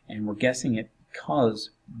significance, and we're guessing it because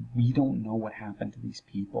we don't know what happened to these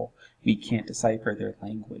people. We can't decipher their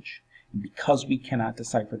language. And because we cannot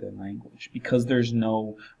decipher their language, because there's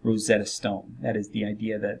no Rosetta Stone, that is the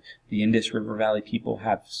idea that the Indus River Valley people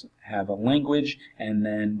have a language, and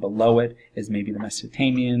then below it is maybe the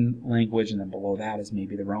Mesopotamian language, and then below that is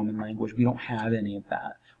maybe the Roman language. We don't have any of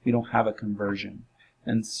that. We don't have a conversion.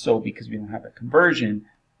 And so because we don't have a conversion,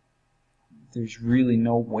 there's really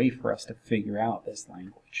no way for us to figure out this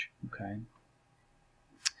language, okay?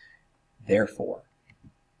 Therefore,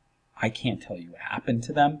 I can't tell you what happened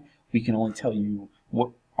to them. We can only tell you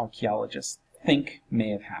what archaeologists think may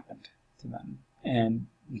have happened to them. And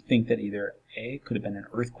we think that either A, it could have been an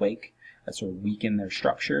earthquake that sort of weakened their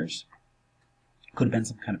structures. It could have been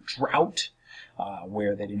some kind of drought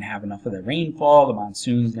where they didn't have enough of the rainfall, the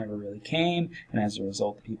monsoons never really came, and as a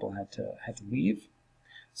result the people had to leave.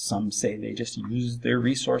 Some say they just used their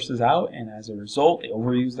resources out, and as a result, they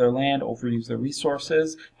overused their land, overused their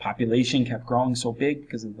resources. Population kept growing so big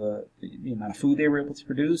because of the amount of food they were able to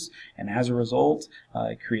produce, and as a result,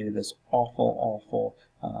 it created this awful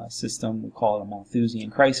system. We call it a Malthusian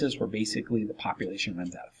crisis, where basically the population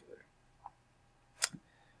runs out of food.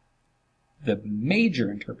 The major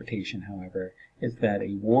interpretation, however, is that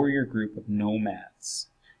a warrior group of nomads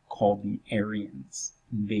called the Aryans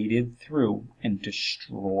invaded through and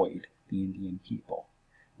destroyed the Indian people.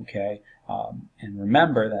 Okay, and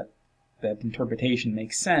remember that interpretation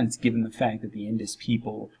makes sense given the fact that the Indus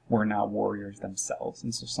people were not warriors themselves.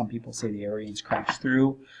 And so some people say the Aryans crashed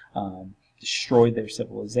through, destroyed their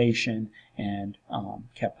civilization, and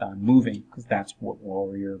kept on moving, because that's what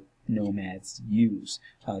warrior nomads use.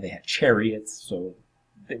 They had chariots, so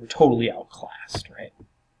they were totally outclassed, right?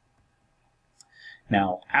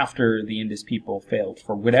 Now, after the Indus people failed,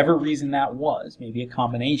 for whatever reason that was, maybe a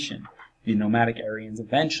combination, the nomadic Aryans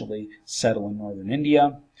eventually settle in northern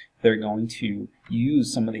India. They're going to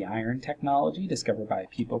use some of the iron technology discovered by a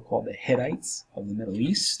people called the Hittites of the Middle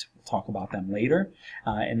East. We'll talk about them later.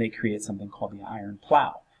 And they create something called the iron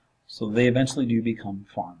plow. So they eventually do become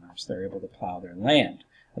farmers. They're able to plow their land.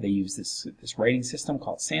 They use this writing system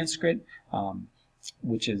called Sanskrit,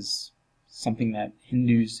 which is something that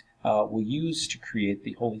Hindus will use to create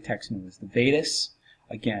the holy text known as the Vedas.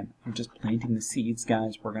 Again, I'm just planting the seeds,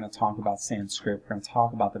 guys. We're going to talk about Sanskrit. We're going to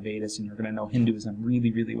talk about the Vedas, and you're going to know Hinduism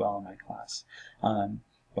really, really well in my class.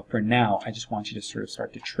 But for now, I just want you to sort of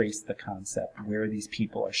start to trace the concept, where these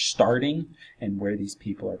people are starting and where these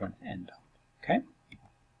people are going to end up. Okay?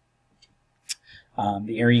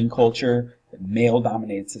 The Aryan culture, the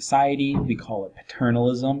male-dominated society, we call it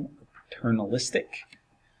paternalism, or paternalistic.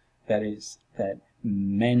 That is, that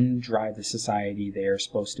men drive the society. They are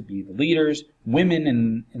supposed to be the leaders. Women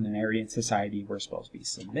in an Aryan society were supposed to be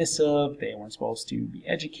submissive. They weren't supposed to be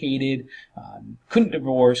educated, couldn't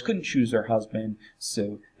divorce, couldn't choose their husband.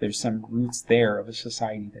 So there's some roots there of a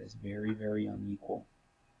society that is very, very unequal.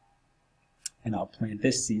 And I'll plant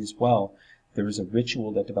this seed as well. There is a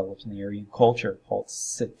ritual that develops in the Aryan culture called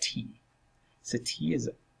sati. Sati is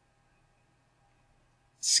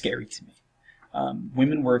scary to me.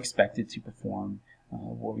 Women were expected to perform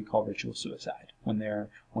what we call ritual suicide. When their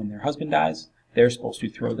husband dies, they're supposed to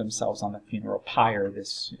throw themselves on the funeral pyre,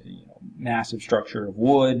 this massive structure of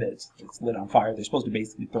wood that's lit on fire. They're supposed to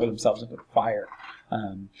basically throw themselves into the fire.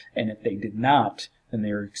 And if they did not, then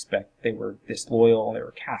they were disloyal. They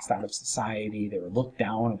were cast out of society. They were looked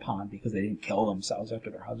down upon because they didn't kill themselves after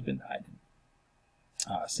their husband died.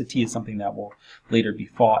 Sati is something that will later be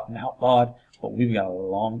fought and outlawed, but we've got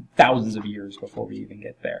thousands of years before we even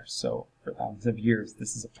get there. So for thousands of years,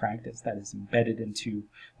 this is a practice that is embedded into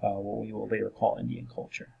what we will later call Indian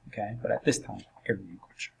culture. Okay, but at this time, Aryan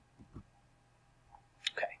culture.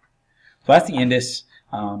 Okay, So that's the Indus.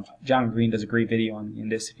 John Green does a great video on the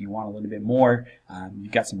Indus if you want a little bit more.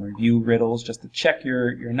 You've got some review riddles just to check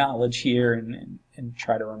your knowledge here and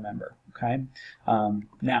try to remember. Okay.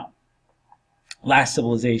 Now, last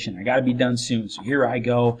civilization. I got to be done soon. So here I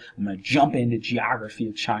go. I'm going to jump into geography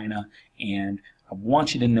of China, and I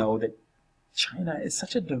want you to know that China is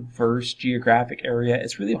such a diverse geographic area.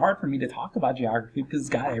 It's really hard for me to talk about geography because it's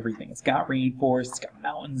got everything. It's got rainforests, it's got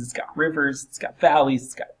mountains, it's got rivers, it's got valleys,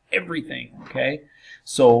 it's got everything, okay?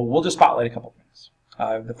 So we'll just spotlight a couple things.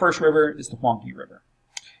 The first river is the Huanghe River.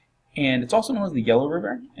 And it's also known as the Yellow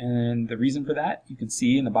River. And the reason for that, you can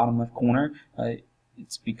see in the bottom left corner,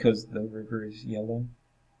 it's because the river is yellow,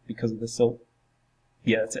 because of the silt.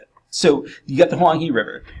 Yeah, that's it. So you got the Huanghe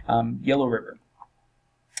River, Yellow River.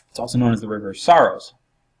 It's also known as the River of Sorrows.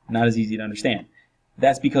 Not as easy to understand.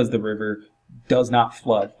 That's because the river does not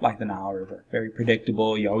flood like the Nile River. Very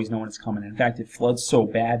predictable. You always know when it's coming. In fact, it floods so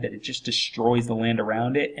bad that it just destroys the land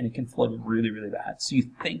around it, and it can flood really, really bad. So you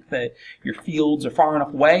think that your fields are far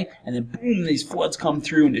enough away, and then boom, these floods come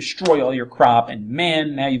through and destroy all your crop, and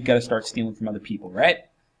man, now you've got to start stealing from other people, right?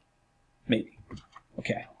 Maybe.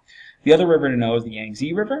 Okay. The other river to know is the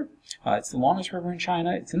Yangtze River. It's the longest river in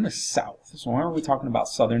China. It's in the south. So whenever we're talking about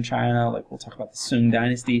southern China, like we'll talk about the Sung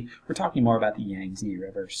Dynasty, we're talking more about the Yangtze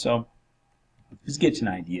River. So just get you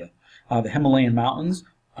an idea. The Himalayan mountains,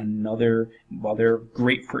 while they're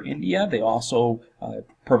great for India, they also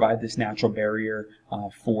provide this natural barrier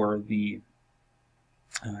for the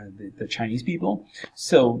Chinese people.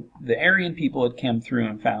 So the Aryan people had come through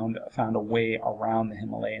and found a way around the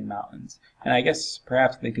Himalayan mountains. And I guess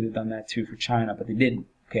perhaps they could have done that too for China, but they didn't.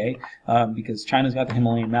 Okay, because China's got the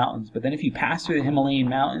Himalayan mountains. But then if you pass through the Himalayan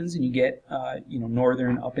mountains and you get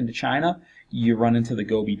northern up into China, you run into the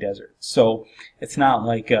Gobi Desert. So it's not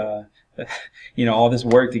like all this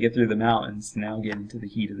work to get through the mountains to now get into the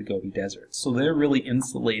heat of the Gobi Desert. So they're really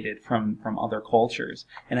insulated from other cultures.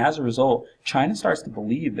 And as a result, China starts to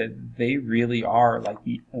believe that they really are like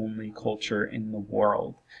the only culture in the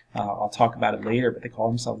world. I'll talk about it later, but they call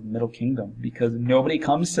themselves the Middle Kingdom because nobody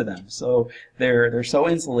comes to them. So they're so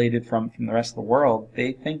insulated from the rest of the world,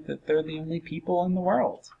 they think that they're the only people in the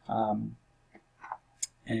world.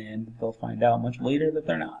 And they'll find out much later that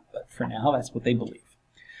they're not. But for now, that's what they believe.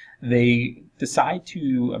 They decide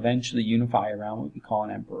to eventually unify around what we call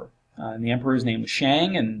an emperor. And the emperor's name was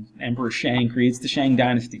Shang, and Emperor Shang creates the Shang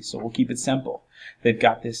dynasty, so we'll keep it simple. They've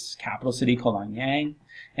got this capital city called Anyang,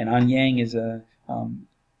 and Anyang is a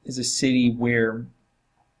city where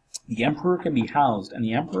the emperor can be housed, and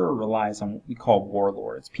the emperor relies on what we call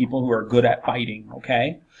warlords, people who are good at fighting,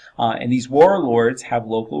 okay? And these warlords have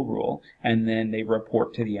local rule, and then they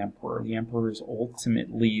report to the emperor. The emperor is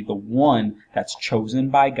ultimately the one that's chosen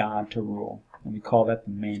by God to rule, and we call that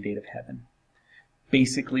the mandate of heaven.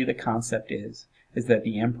 Basically, the concept is that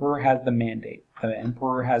the emperor has the mandate. The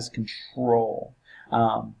emperor has control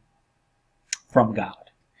from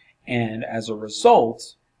God. And as a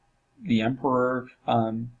result, the emperor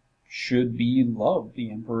should be loved.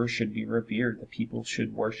 The emperor should be revered. The people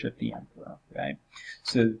should worship the emperor, right?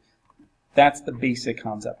 So that's the basic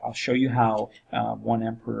concept. I'll show you how one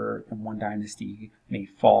emperor and one dynasty may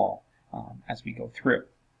fall as we go through.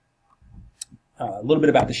 A little bit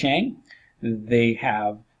about the Shang. They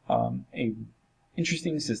have a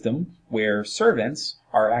interesting system where servants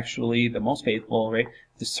are actually the most faithful, right?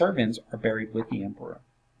 The servants are buried with the emperor.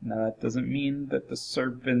 Now, that doesn't mean that the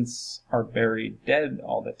servants are buried dead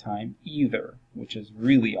all the time either, which is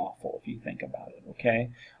really awful if you think about it, okay?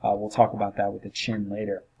 We'll talk about that with the Qin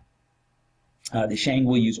later. The Shang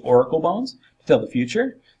will use oracle bones to tell the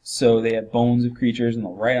future. So they have bones of creatures, and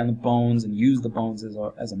they'll write on the bones and use the bones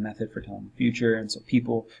as a method for telling the future. And so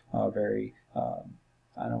people are very, I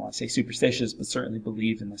don't want to say superstitious, but certainly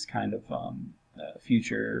believe in this kind of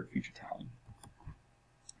future telling.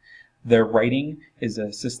 Their writing is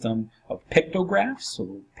a system of pictographs,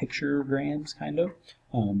 so pictograms, kind of,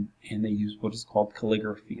 and they use what is called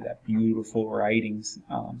calligraphy, that beautiful writing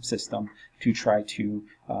system, to try to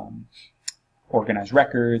organize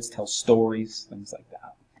records, tell stories, things like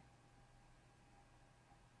that.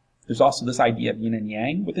 There's also this idea of yin and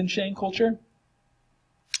yang within Shang culture.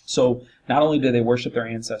 So not only do they worship their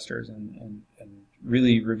ancestors and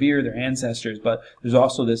really revere their ancestors, but there's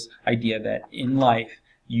also this idea that in life,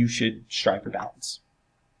 you should strive for balance.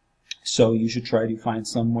 So you should try to find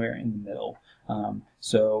somewhere in the middle.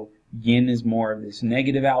 So yin is more of this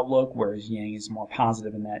negative outlook, whereas yang is more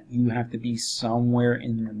positive in that you have to be somewhere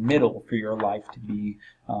in the middle for your life to be,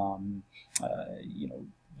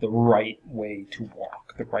 the right way to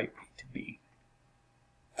walk, the right way to be.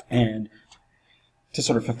 And to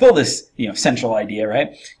sort of fulfill this, central idea,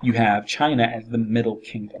 right, you have China as the middle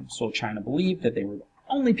kingdom. So China believed that they were the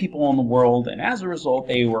only people in the world, and as a result,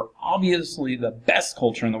 they were obviously the best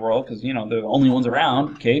culture in the world because, they're the only ones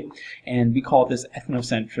around, okay? And we call this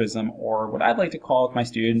ethnocentrism, or what I'd like to call with my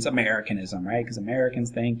students, Americanism, right? Because Americans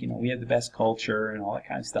think, we have the best culture and all that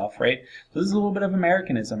kind of stuff, right? So this is a little bit of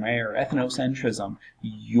Americanism, right, or ethnocentrism.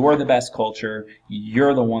 You're the best culture.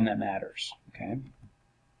 You're the one that matters, okay?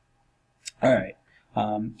 All right.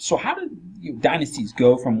 So how do dynasties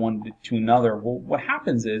go from one to another? Well, what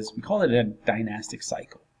happens is we call it a dynastic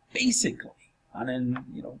cycle. Basically, on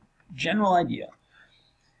a general idea,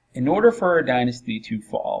 in order for a dynasty to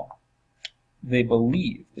fall, they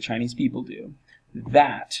believe, the Chinese people do,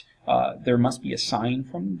 that there must be a sign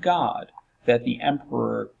from God that the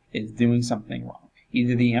emperor is doing something wrong.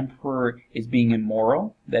 Either the emperor is being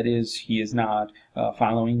immoral, that is, he is not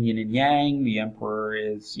following yin and yang, the emperor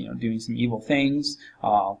is, doing some evil things.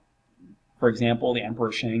 For example, the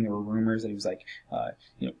Emperor Shang, there were rumors that he was like,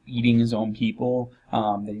 eating his own people,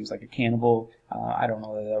 that he was like a cannibal. I don't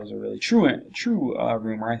know that that was a really true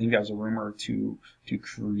rumor. I think that was a rumor to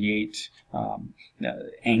create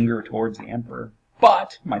anger towards the emperor.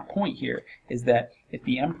 But my point here is that if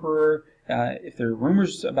the emperor if there are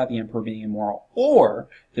rumors about the emperor being immoral, or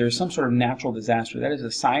there's some sort of natural disaster, that is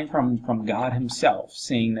a sign from God himself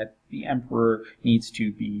saying that the emperor needs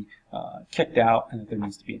to be kicked out and that there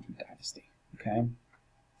needs to be a new dynasty. Okay?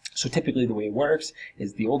 So typically the way it works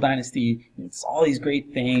is the old dynasty, it's all these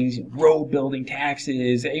great things, road building,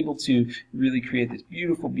 taxes, able to really create this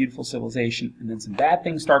beautiful, beautiful civilization, and then some bad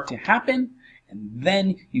things start to happen, and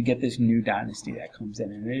then you get this new dynasty that comes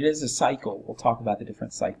in. And it is a cycle. We'll talk about the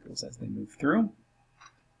different cycles as they move through.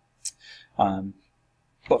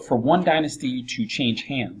 But for one dynasty to change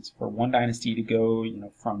hands, for one dynasty to go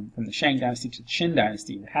from the Shang dynasty to the Qin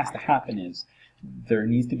dynasty, what has to happen is there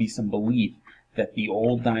needs to be some belief that the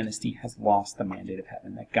old dynasty has lost the mandate of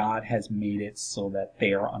heaven, that God has made it so that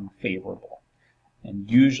they are unfavorable. And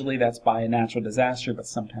usually that's by a natural disaster, but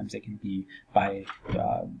sometimes it can be by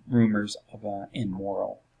rumors of an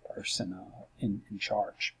immoral person in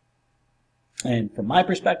charge. And from my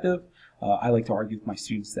perspective, I like to argue with my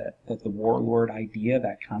students that the warlord idea,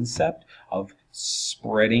 that concept of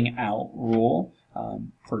spreading out rule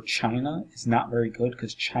for China is not very good,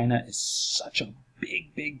 because China is such a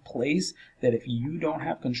big place that if you don't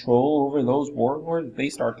have control over those warlords,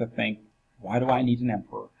 they start to think, why do I need an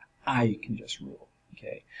emperor? I can just rule.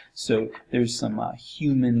 Okay, so there's some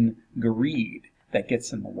human greed that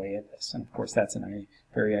gets in the way of this, and of course that's a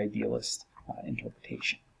very idealist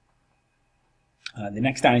interpretation. The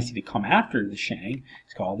next dynasty to come after the Shang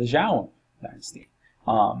is called the Zhao dynasty,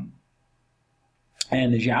 and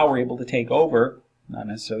the Zhao were able to take over, not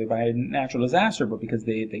necessarily by a natural disaster, but because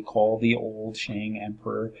they call the old Shang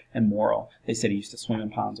emperor immoral. They said he used to swim in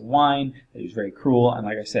ponds of wine, that he was very cruel, and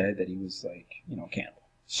like I said, that he was like, a cannibal.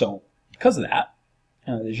 So because of that,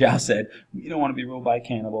 the Zhao said, we don't want to be ruled by a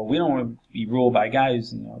cannibal. We don't want to be ruled by a guy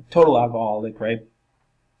who's total alcoholic, right?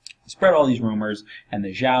 Spread all these rumors, and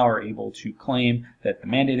the Zhao are able to claim that the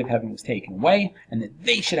mandate of heaven was taken away, and that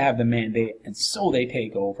they should have the mandate, and so they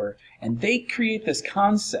take over. And they create this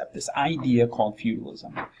concept, this idea called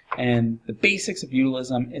feudalism. And the basics of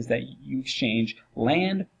feudalism is that you exchange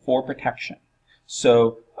land for protection.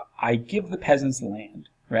 So I give the peasants land,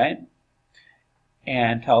 right?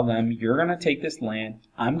 And tell them, you're going to take this land,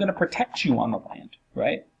 I'm going to protect you on the land,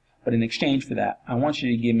 right? But in exchange for that, I want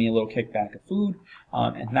you to give me a little kickback of food,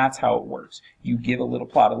 and that's how it works. You give a little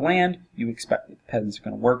plot of land, you expect that the peasants are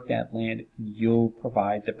going to work that land, and you'll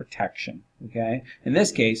provide the protection, okay? In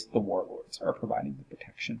this case, the warlords are providing the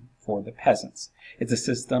protection for the peasants. It's a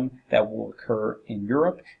system that will occur in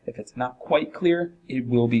Europe. If it's not quite clear, it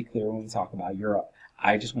will be clear when we talk about Europe.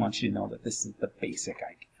 I just want you to know that this is the basic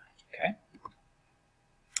idea, okay?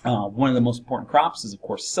 One of the most important crops is, of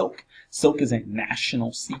course, silk. Silk is a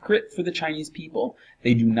national secret for the Chinese people.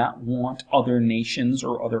 They do not want other nations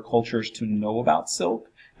or other cultures to know about silk.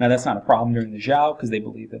 Now, that's not a problem during the Zhao, because they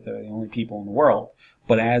believe that they're the only people in the world.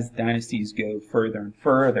 But as dynasties go further and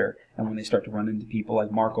further, and when they start to run into people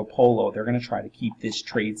like Marco Polo, they're going to try to keep this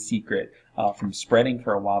trade secret from spreading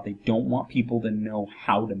for a while. They don't want people to know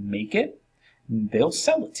how to make it. They'll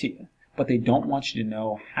sell it to you, but they don't want you to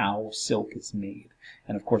know how silk is made.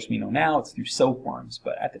 And of course, we know now it's through silkworms,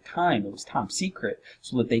 but at the time it was top secret,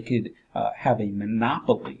 so that they could have a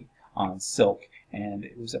monopoly on silk, and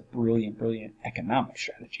it was a brilliant, brilliant economic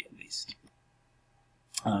strategy, at least.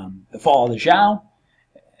 The fall of the Zhao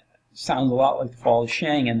sounds a lot like the fall of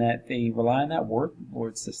Shang, in that they rely on that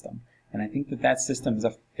warlord system. And I think that that system is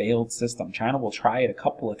a failed system. China will try it a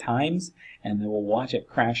couple of times, and they will watch it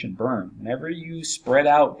crash and burn. Whenever you spread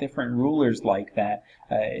out different rulers like that,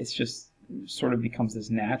 it's just sort of becomes this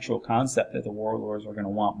natural concept that the warlords are going to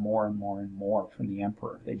want more and more and more from the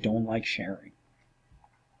emperor. They don't like sharing.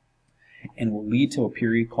 And will lead to a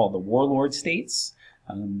period called the warlord states.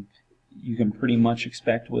 You can pretty much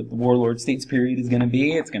expect what the warlord states period is going to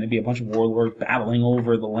be. It's going to be a bunch of warlords battling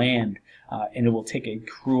over the land, and it will take a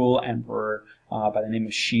cruel emperor by the name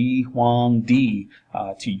of Shi Huangdi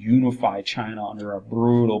to unify China under a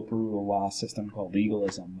brutal, brutal law system called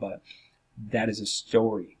legalism. But that is a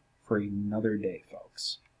story for another day,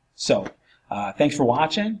 folks. So, thanks for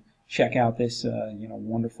watching. Check out this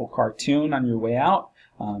wonderful cartoon on your way out.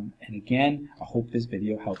 And again, I hope this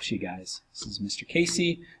video helps you guys. This is Mr.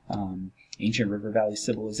 Casey, Ancient River Valley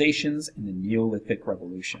Civilizations and the Neolithic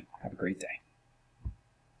Revolution. Have a great day.